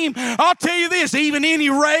team. I'll tell you this, even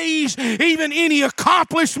any raise, even any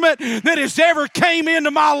accomplishment that has ever came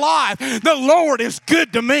into my life, the Lord is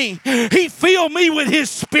good to me. He filled me with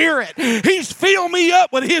His Spirit. He's filled me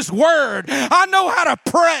up with His Word. I know how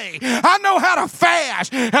to pray. I know how to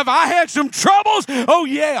fast. Have I had some troubles? Oh,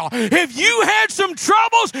 yeah. Have you had some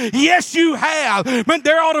troubles? Yes, you have. But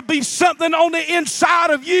there ought to be something on the inside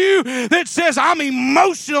of you that says, I'm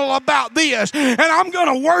emotional about this, and I'm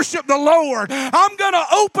going to worship the Lord. I'm going to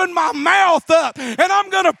open my mouth up, and I'm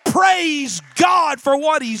going to praise God for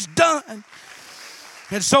what He's done.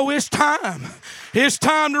 And so it's time. It's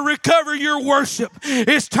time to recover your worship.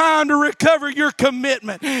 It's time to recover your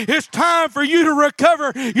commitment. It's time for you to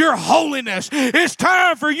recover your holiness. It's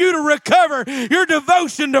time for you to recover your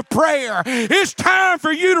devotion to prayer. It's time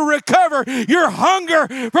for you to recover your hunger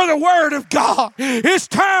for the Word of God. It's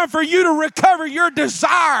time for you to recover your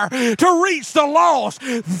desire to reach the lost.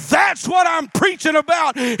 That's what I'm preaching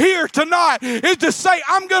about here tonight, is to say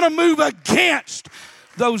I'm going to move against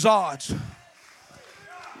those odds.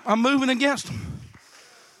 I'm moving against them.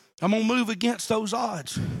 I'm going to move against those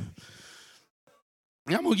odds.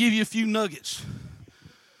 I'm going to give you a few nuggets.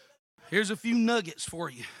 Here's a few nuggets for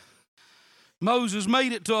you. Moses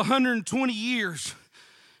made it to 120 years,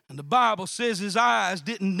 and the Bible says his eyes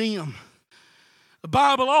didn't dim. The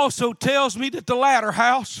Bible also tells me that the latter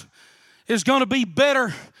house is going to be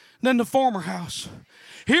better than the former house.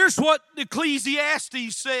 Here's what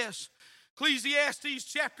Ecclesiastes says. Ecclesiastes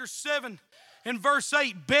chapter 7. In verse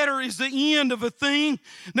 8, better is the end of a thing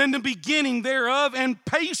than the beginning thereof, and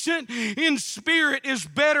patient in spirit is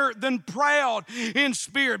better than proud in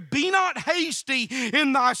spirit. Be not hasty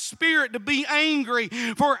in thy spirit to be angry,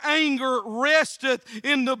 for anger resteth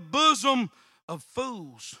in the bosom of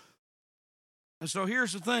fools. And so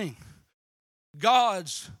here's the thing.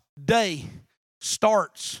 God's day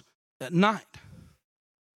starts at night.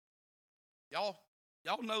 Y'all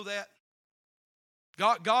know that.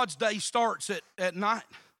 God's day starts at night.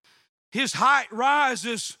 His height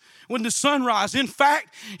rises when the sun rises. In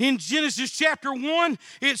fact, in Genesis chapter 1,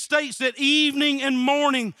 it states that evening and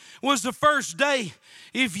morning was the first day.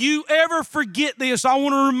 If you ever forget this, I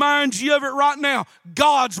want to remind you of it right now.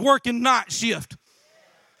 God's working night shift.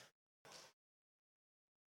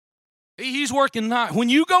 He's working night. When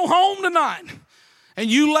you go home tonight and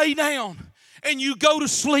you lay down and you go to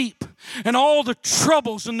sleep, and all the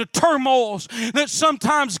troubles and the turmoils that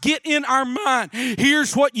sometimes get in our mind,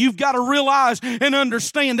 here's what you've got to realize and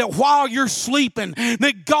understand, that while you're sleeping,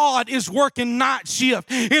 that God is working night shift.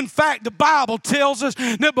 In fact, the Bible tells us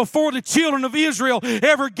that before the children of Israel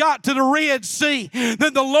ever got to the Red Sea,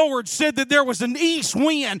 that the Lord said that there was an east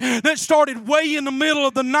wind that started way in the middle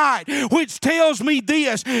of the night, which tells me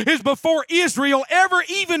this, is before Israel ever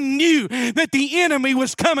even knew that the enemy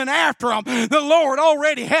was coming after them, the Lord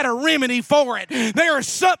already had a remedy for it. There is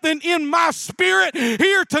something in my spirit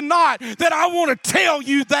here tonight that I want to tell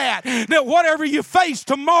you that whatever you face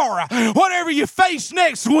tomorrow, whatever you face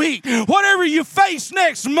next week, whatever you face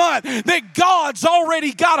next month, that God's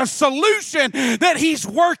already got a solution that He's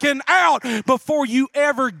working out before you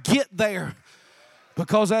ever get there.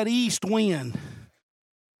 Because that east wind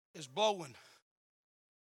is blowing.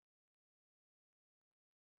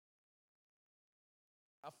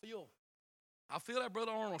 I feel that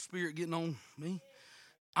Brother Arnold spirit getting on me.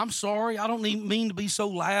 I'm sorry. I don't even mean to be so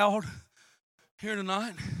loud here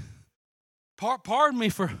tonight. Pardon me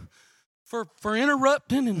for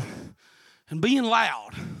interrupting and being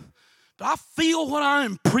loud. But I feel what I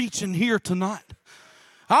am preaching here tonight.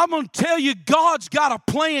 I'm going to tell you, God's got a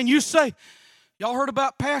plan. You say, y'all heard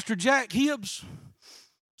about Pastor Jack Hibbs?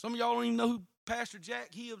 Some of y'all don't even know who Pastor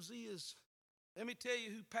Jack Hibbs is. Let me tell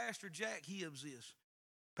you who Pastor Jack Hibbs is.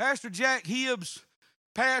 Pastor Jack Hibbs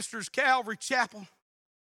pastors Calvary Chapel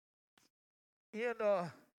in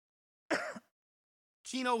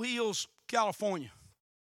Chino Hills, California.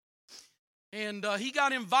 And he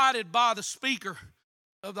got invited by the Speaker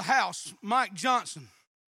of the House, Mike Johnson,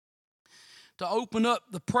 to open up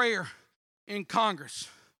the prayer in Congress.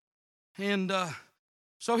 And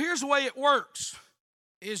so here's the way it works,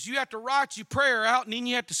 is you have to write your prayer out and then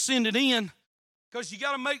you have to send it in, because you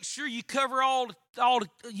got to make sure you cover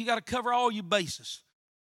you got to cover all your bases.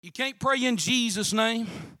 You can't pray in Jesus' name,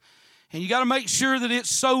 and you got to make sure that it's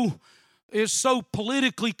so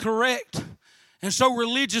politically correct and so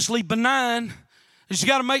religiously benign that you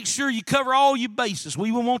got to make sure you cover all your bases.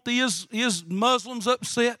 We wouldn't want the Muslims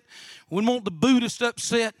upset. We wouldn't want the Buddhists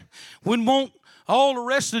upset. We wouldn't want all the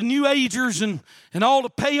rest of the New Agers and all the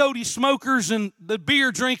peyote smokers and the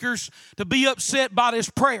beer drinkers to be upset by this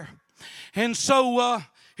prayer. And so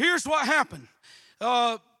here's what happened.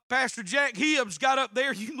 Pastor Jack Hibbs got up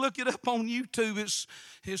there. You can look it up on YouTube.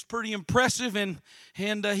 It's pretty impressive. And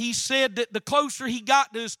he said that the closer he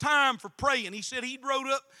got to his time for praying, he said he wrote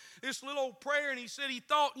up this little old prayer, and he said he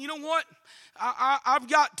thought, you know what? I've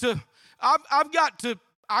got to.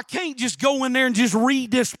 I can't just go in there and just read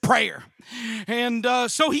this prayer. And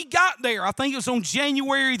so he got there. I think it was on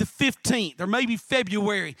January the 15th or maybe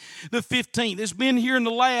February the 15th. It's been here in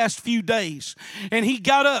the last few days. And he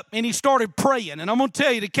got up and he started praying. And I'm going to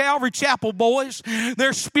tell you, the Calvary Chapel boys,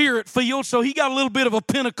 they're spirit-filled, so he got a little bit of a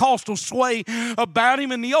Pentecostal sway about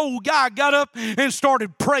him. And the old guy got up and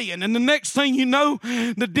started praying. And the next thing you know,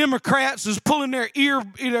 the Democrats is pulling their ear,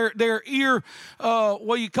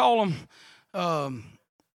 what do you call them?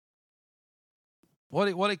 What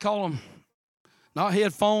do they call them? Not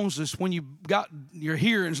headphones. It's when you got your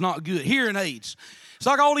hearing's not good. Hearing aids. It's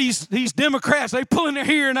like all these Democrats, they pulling their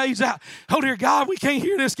hearing aids out. Oh, dear God, we can't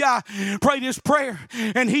hear this guy pray this prayer.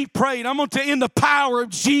 And he prayed, I'm going to tell you, in the power of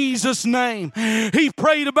Jesus' name. He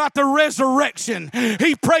prayed about the resurrection.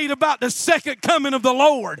 He prayed about the second coming of the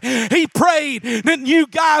Lord. He prayed that you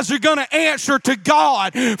guys are going to answer to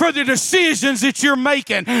God for the decisions that you're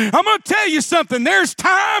making. I'm going to tell you something. There's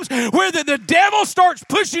times where the devil starts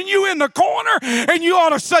pushing you in the corner, and you ought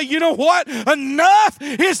to say, you know what? Enough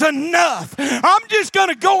is enough. I'm just going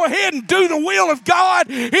to go ahead and do the will of God.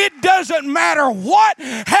 It doesn't matter what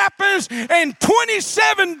happens. And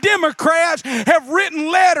 27 Democrats have written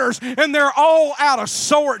letters, and they're all out of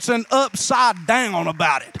sorts and upside down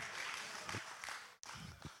about it.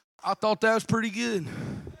 I thought that was pretty good.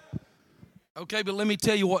 Okay, but let me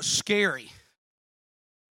tell you what's scary.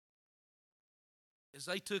 Is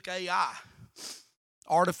they took AI,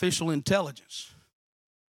 artificial intelligence,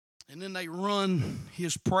 and then they run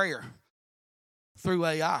his prayer through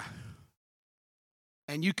AI.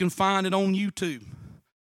 And you can find it on YouTube.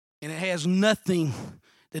 And it has nothing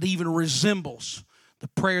that even resembles the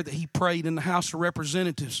prayer that he prayed in the House of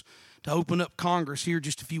Representatives to open up Congress here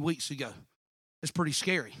just a few weeks ago. It's pretty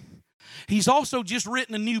scary. He's also just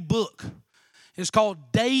written a new book. It's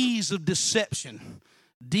called Days of Deception.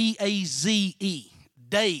 D-A-Z-E.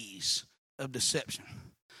 Days of Deception.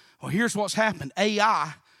 Well, here's what's happened.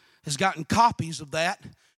 AI has gotten copies of that.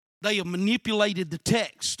 They have manipulated the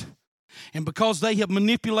text. And because they have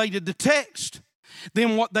manipulated the text,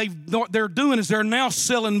 then what they're doing is they're now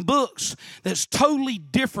selling books that's totally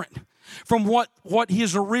different from what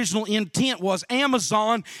his original intent was.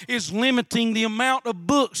 Amazon is limiting the amount of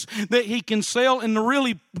books that he can sell, and the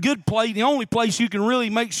really good place, the only place you can really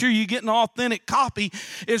make sure you get an authentic copy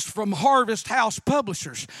is from Harvest House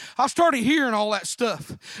Publishers. I started hearing all that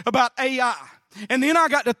stuff about AI. And then I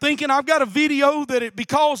got to thinking, I've got a video that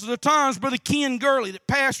because of the times, Brother Ken Gurley, that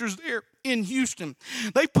pastors there in Houston,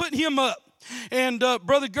 they put him up. And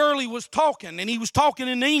Brother Gurley was talking, and he was talking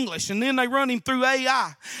in English, and then they run him through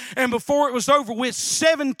AI. And before it was over with,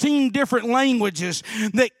 17 different languages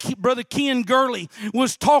that Brother Ken Gurley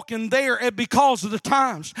was talking there because of the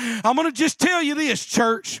times. I'm going to just tell you this,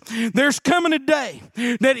 church. There's coming a day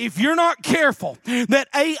that if you're not careful, that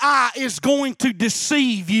AI is going to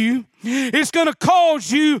deceive you. It's going to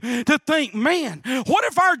cause you to think, man, what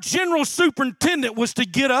if our general superintendent was to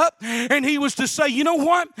get up and he was to say, you know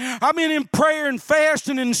what? I've been in prayer and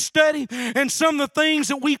fasting and study, and some of the things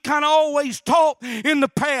that we've kind of always taught in the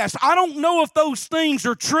past, I don't know if those things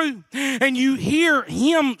are true. And you hear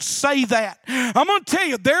him say that. I'm going to tell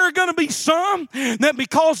you, there are going to be some that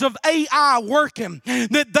because of AI working,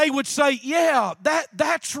 that they would say, yeah,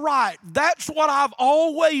 that's right. That's what I've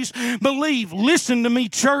always believed. Listen to me,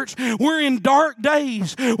 church. We're in dark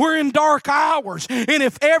days. We're in dark hours. And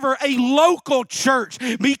if ever a local church,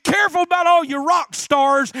 be careful about all your rock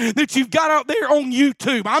stars that you've got out there on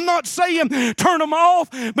YouTube. I'm not saying turn them off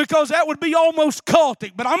because that would be almost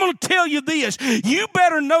cultic. But I'm going to tell you this. You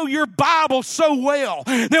better know your Bible so well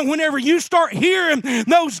that whenever you start hearing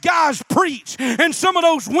those guys preach and some of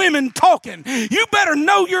those women talking, you better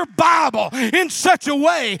know your Bible in such a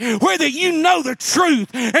way where that you know the truth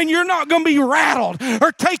and you're not going to be rattled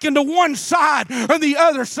or taken to one side or the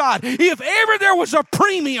other side. If ever there was a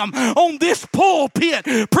premium on this pulpit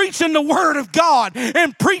preaching the Word of God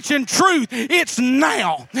and preaching truth, it's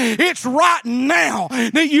now. It's right now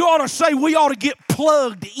that you ought to say we ought to get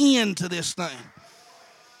plugged into this thing.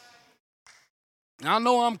 I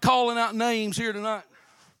know I'm calling out names here tonight.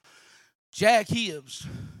 Jack Hibbs,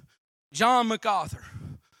 John MacArthur.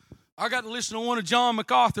 I got to listen to one of John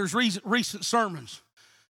MacArthur's recent sermons.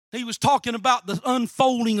 He was talking about the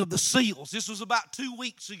unfolding of the seals. This was about 2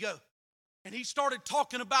 weeks ago. And he started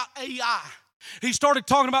talking about AI. He started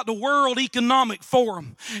talking about the World Economic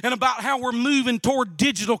Forum and about how we're moving toward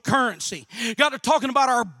digital currency. Got to talking about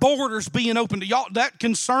our borders being open. Do y'all that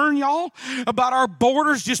concern y'all about our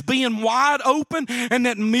borders just being wide open and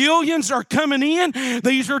that millions are coming in?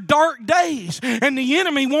 These are dark days and the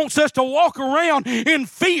enemy wants us to walk around in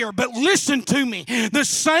fear. But listen to me. The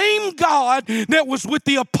same God that was with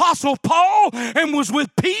the Apostle Paul and was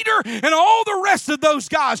with Peter and all the rest of those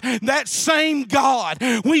guys, that same God.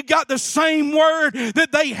 We've got the same word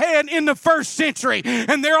that they had in the first century,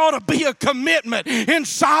 and there ought to be a commitment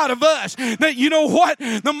inside of us that, you know what,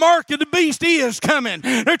 the mark of the beast is coming,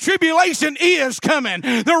 the tribulation is coming,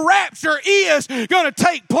 the rapture is going to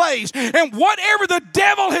take place, and whatever the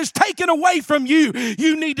devil has taken away from you,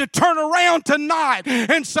 you need to turn around tonight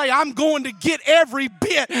and say, I'm going to get every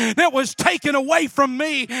bit that was taken away from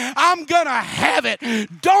me. I'm going to have it.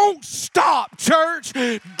 Don't stop, church.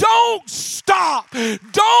 Don't stop.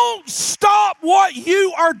 Don't stop what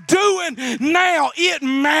you are doing now. It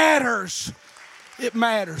matters. It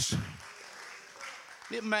matters.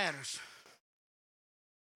 It matters.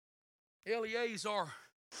 Eleazar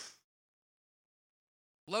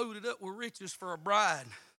loaded up with riches for a bride.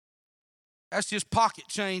 That's just pocket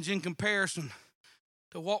change in comparison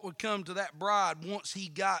to what would come to that bride once he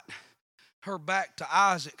got her back to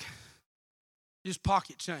Isaac. Just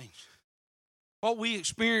pocket change. What we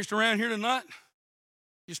experienced around here tonight,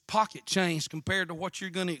 just pocket change compared to what you're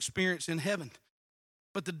going to experience in heaven.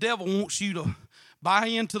 But the devil wants you to buy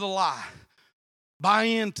into the lie. Buy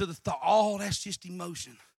into the thought, oh, that's just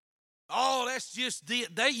emotion. Oh, that's just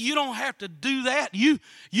you don't have to do that. You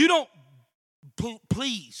don't,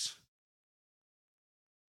 please.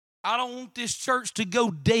 I don't want this church to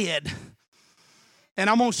go dead. And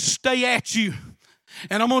I'm going to stay at you.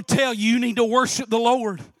 And I'm going to tell you, you need to worship the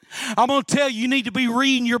Lord. I'm going to tell you, you need to be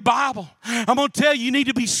reading your Bible. I'm going to tell you, you need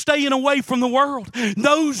to be staying away from the world.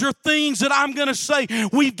 Those are things that I'm going to say.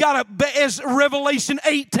 We've got to, as Revelation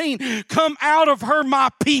 18, come out of her, my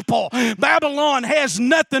people. Babylon has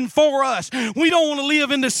nothing for us. We don't want to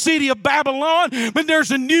live in the city of Babylon, but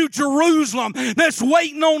there's a new Jerusalem that's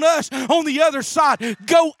waiting on us on the other side.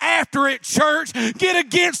 Go after it, church. Get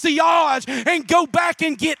against the odds and go back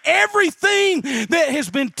and get everything that has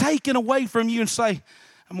been taken away from you and say,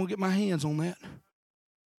 I'm going to get my hands on that.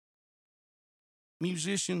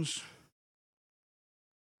 Musicians,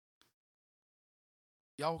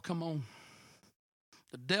 y'all come on.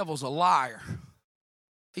 The devil's a liar.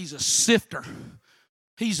 He's a sifter.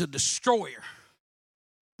 He's a destroyer.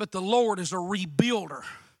 But the Lord is a rebuilder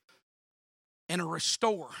and a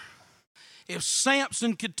restorer. If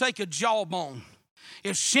Samson could take a jawbone,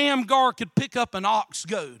 if Shamgar could pick up an ox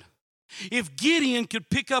goad, if Gideon could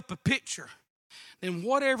pick up a pitcher, then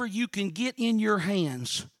whatever you can get in your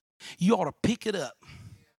hands, you ought to pick it up.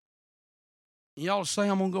 You ought to say,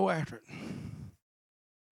 I'm going to go after it.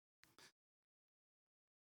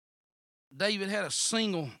 David had a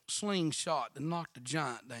single slingshot that knocked a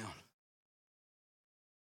giant down.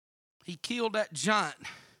 He killed that giant.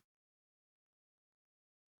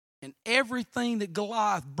 And everything that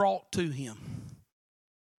Goliath brought to him,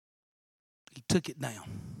 he took it down.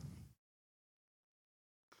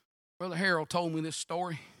 Brother Harold told me this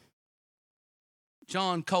story.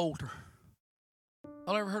 John Coulter.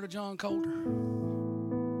 Y'all ever heard of John Coulter?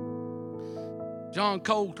 John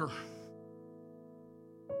Coulter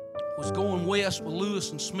was going west with Lewis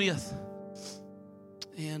and Smith.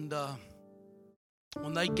 And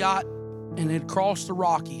when they got and had crossed the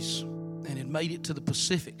Rockies and had made it to the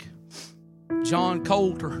Pacific, John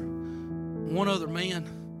Coulter, one other man,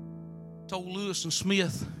 told Lewis and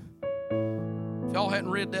Smith, if y'all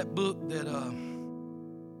hadn't read that book that I'm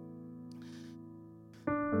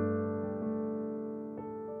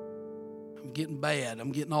getting bad.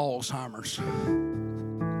 I'm getting Alzheimer's.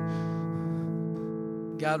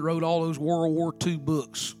 The guy that wrote all those World War II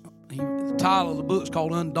books. The title of the book is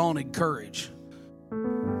called Undaunted Courage.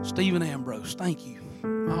 Stephen Ambrose. Thank you.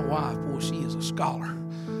 My wife, boy, she is a scholar.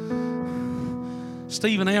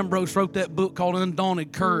 Stephen Ambrose wrote that book called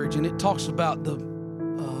Undaunted Courage, and it talks about the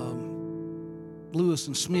Lewis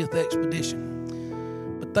and Smith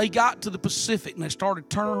expedition. But they got to the Pacific and they started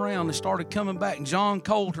turning around. They started coming back. And John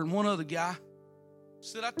Coulter and one other guy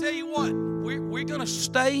said, I tell you what, we're going to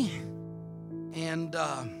stay and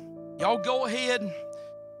y'all go ahead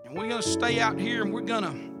and we're going to stay out here and we're going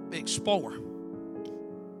to explore.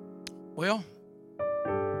 Well,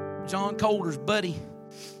 John Coulter's buddy,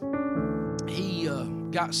 he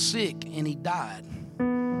got sick and he died.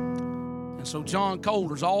 And so John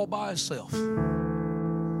Coulter's all by himself.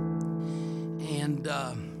 And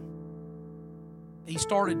he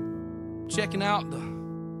started checking out the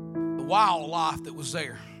wildlife that was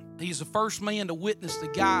there. He's the first man to witness the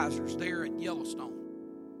geysers there at Yellowstone.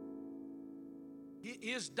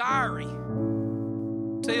 His diary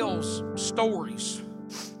tells stories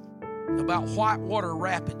about whitewater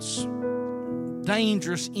rapids,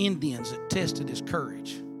 dangerous Indians that tested his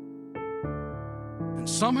courage. And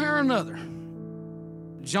somehow or another,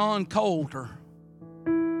 John Coulter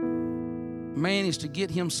managed to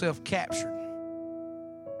get himself captured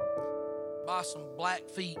by some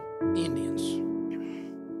Blackfeet Indians.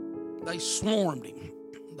 They swarmed him.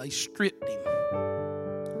 They stripped him,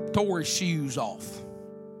 tore his shoes off.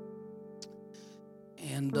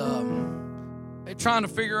 And they're trying to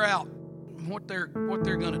figure out what they're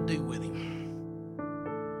going to do with him.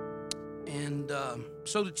 And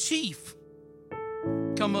so the chief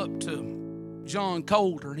come up to John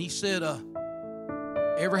Coulter and he said,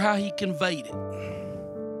 ever how he conveyed it.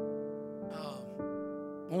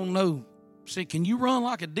 I want to know, said, can you run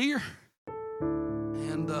like a deer?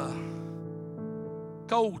 And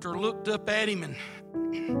Coulter looked up at him and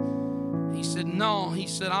he said, no. He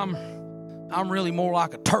said, I'm really more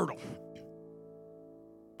like a turtle.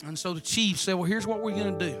 And so the chief said, well, here's what we're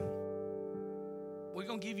going to do. We're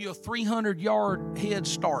going to give you a 300-yard head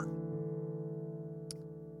start.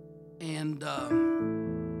 And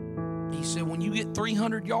he said, when you get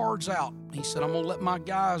 300 yards out, he said, I'm going to let my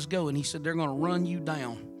guys go. And he said, they're going to run you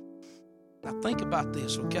down. Now think about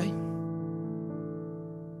this, okay?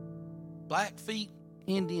 Blackfeet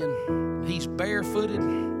Indian, he's barefooted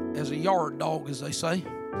as a yard dog, as they say.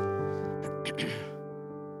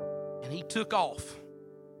 And he took off.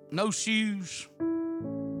 No shoes.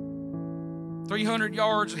 300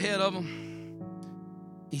 yards ahead of him.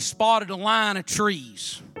 He spotted a line of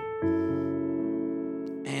trees.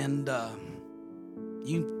 And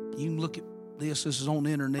you can look at this. This is on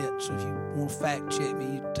the internet, so if you want to fact check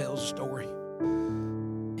me, it tells the story.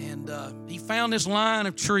 And he found this line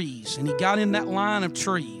of trees, and he got in that line of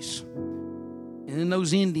trees. And then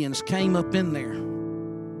those Indians came up in there.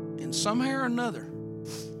 And somehow or another,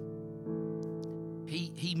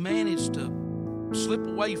 he managed to slip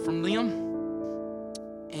away from them.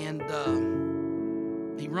 And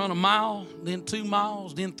he run a mile, then 2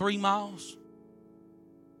 miles, then 3 miles.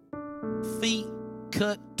 Feet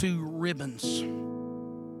cut to ribbons.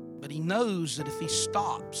 But he knows that if he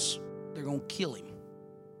stops, they're going to kill him.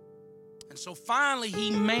 And so finally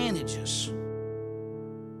he manages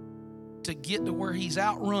to get to where he's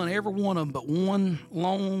outrun every one of them but one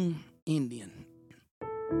lone Indian.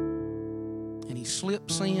 And he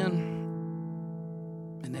slips in,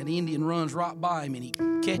 and that Indian runs right by him, and he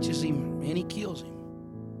catches him, and he kills him.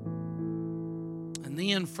 And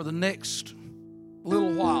then for the next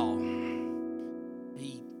little while,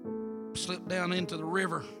 he slipped down into the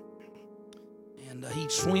river, and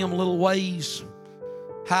he'd swim a little ways,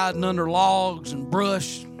 hiding under logs and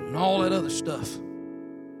brush and all that other stuff.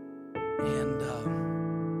 And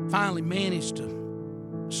finally managed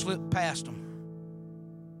to slip past them.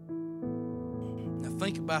 Now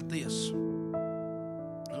think about this.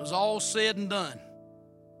 It was all said and done.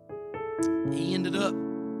 He ended up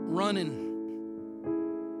running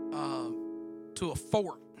to a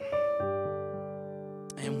fort.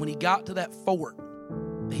 And when he got to that fort,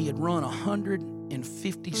 he had run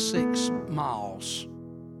 156 miles.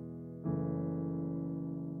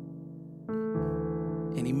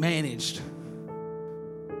 And he managed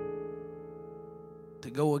to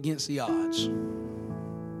go against the odds.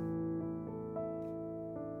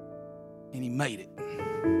 And he made it.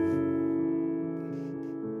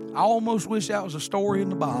 I almost wish that was a story in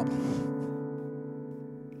the Bible.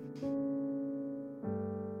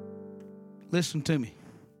 Listen to me.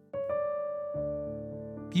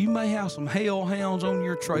 You may have some hellhounds on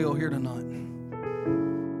your trail here tonight.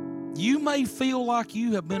 You may feel like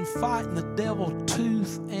you have been fighting the devil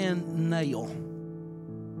tooth and nail.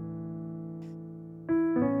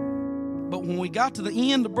 But when we got to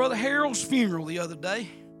the end of Brother Harrelson's funeral the other day,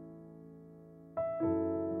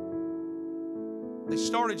 they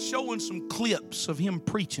started showing some clips of him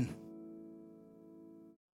preaching.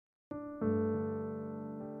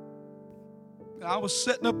 I was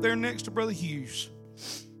sitting up there next to Brother Hughes.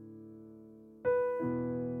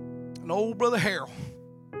 And old Brother Harrell,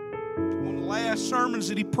 one of the last sermons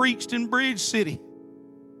that he preached in Bridge City.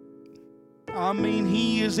 I mean,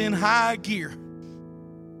 he is in high gear.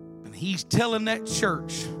 And he's telling that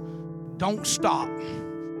church, don't stop.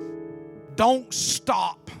 Don't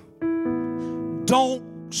stop.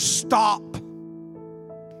 Don't stop.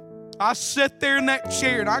 I sat there in that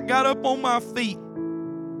chair and I got up on my feet.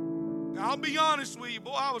 I'll be honest with you,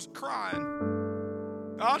 boy, I was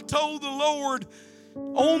crying. I told the Lord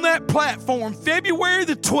on that platform, February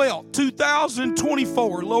the 12th,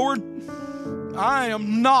 2024, Lord, I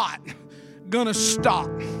am not going to stop.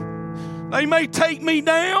 They may take me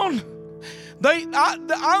down.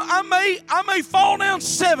 I may fall down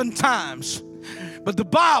 7 times. But the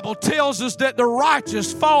Bible tells us that the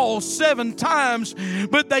righteous fall 7 times,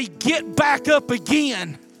 but they get back up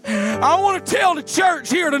again. I want to tell the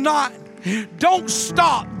church here tonight, don't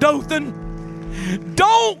stop, Dothan.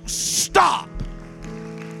 Don't stop.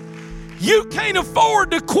 You can't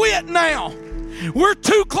afford to quit now. We're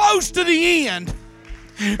too close to the end.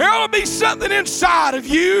 There ought to be something inside of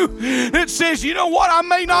you that says, you know what, I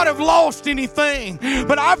may not have lost anything,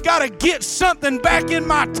 but I've got to get something back in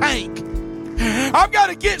my tank. I've got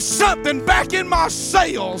to get something back in my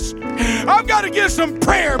sails. I've got to get some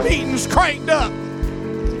prayer meetings cranked up.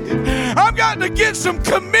 I've got to get some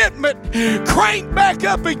commitment cranked back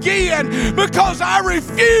up again because I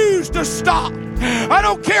refuse to stop. I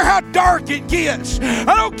don't care how dark it gets.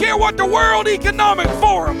 I don't care what the World Economic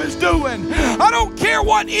Forum is doing. I don't care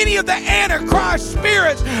what any of the Antichrist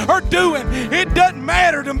spirits are doing. It doesn't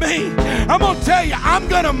matter to me. I'm going to tell you, I'm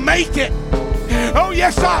going to make it. Oh,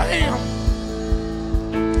 yes, I am.